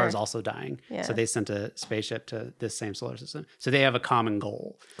whose star is also dying. Yeah. So they sent a spaceship to this same solar system. So they have a common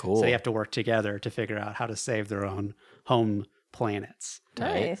goal. Cool. So they have to work together to figure out how to save their own home planets.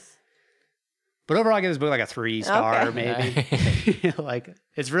 Nice. But overall, I give this book like a 3-star, maybe. Like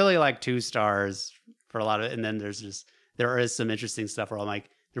it's really like 2 stars for a lot of it, and then there is some interesting stuff where I'm like,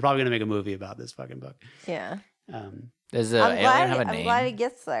 they're probably gonna make a movie about this fucking book. Yeah. Does the alien have a name? I'm glad it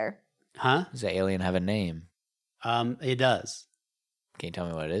gets there. Huh? Does the alien have a name? It does. Can you tell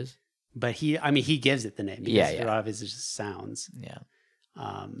me what it is? But he gives it the name. Yeah. A lot of it just sounds. Yeah.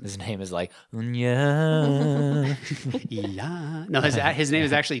 His name is like yeah. Yeah. No, his name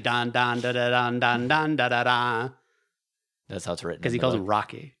is actually Don da da Don da da. That's how it's written. Because he calls him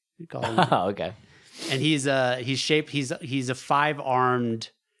Rocky. Oh, okay. And he's a 5-armed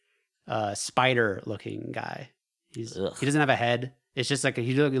spider-looking guy. He doesn't have a head. It's just like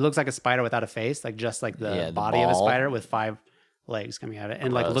he looks like a spider without a face, like just like the body of a spider with 5 legs coming out of it,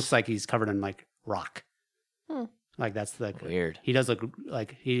 and like looks like he's covered in like rock. Like that's the weird. He does look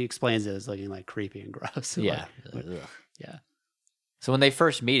like he explains it as looking like creepy and gross. Yeah, yeah. So when they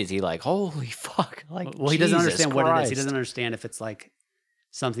first meet, is he like, holy fuck? Like, well, he doesn't understand what it is. He doesn't understand if it's like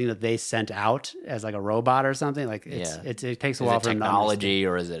something that they sent out as like a robot or something. Like it takes a while for technology,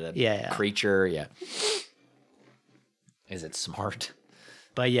 or is it a creature? Yeah. Is it smart?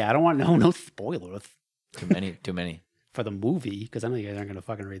 But yeah, I don't want no spoilers. Too many for the movie, because I know you guys aren't gonna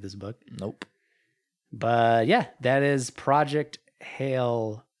fucking read this book. Nope. But yeah, that is Project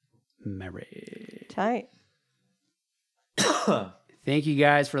Hail Mary. Tight. Thank you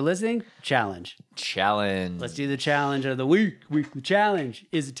guys for listening. Challenge. Let's do the challenge of the week. Weekly challenge.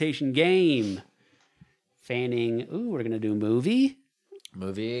 Hesitation game. Fanning. Ooh, we're going to do movie.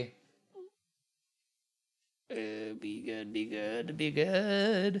 Be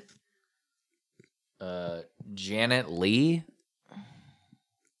good. Janet Leigh.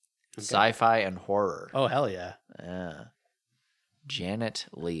 Okay. Sci-fi and horror. Oh, hell yeah. Yeah. Janet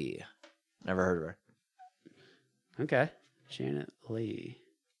Leigh. Never heard of her. Okay.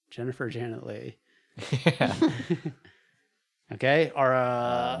 Jennifer Janet Leigh. Yeah. Okay.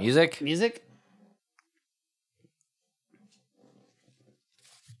 Our music.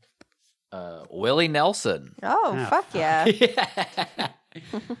 Willie Nelson. Oh, fuck yeah.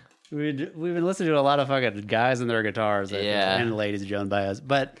 We've been listening to a lot of fucking guys and their guitars, and ladies joined by us,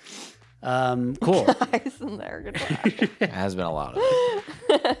 but cool. Guys and their guitars. It has been a lot of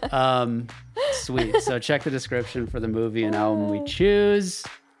it. Sweet. So check the description for the movie and album we choose.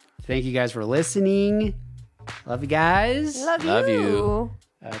 Thank you guys for listening. Love you guys. Love you.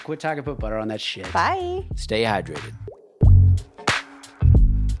 Quit talking, put butter on that shit. Bye. Stay hydrated.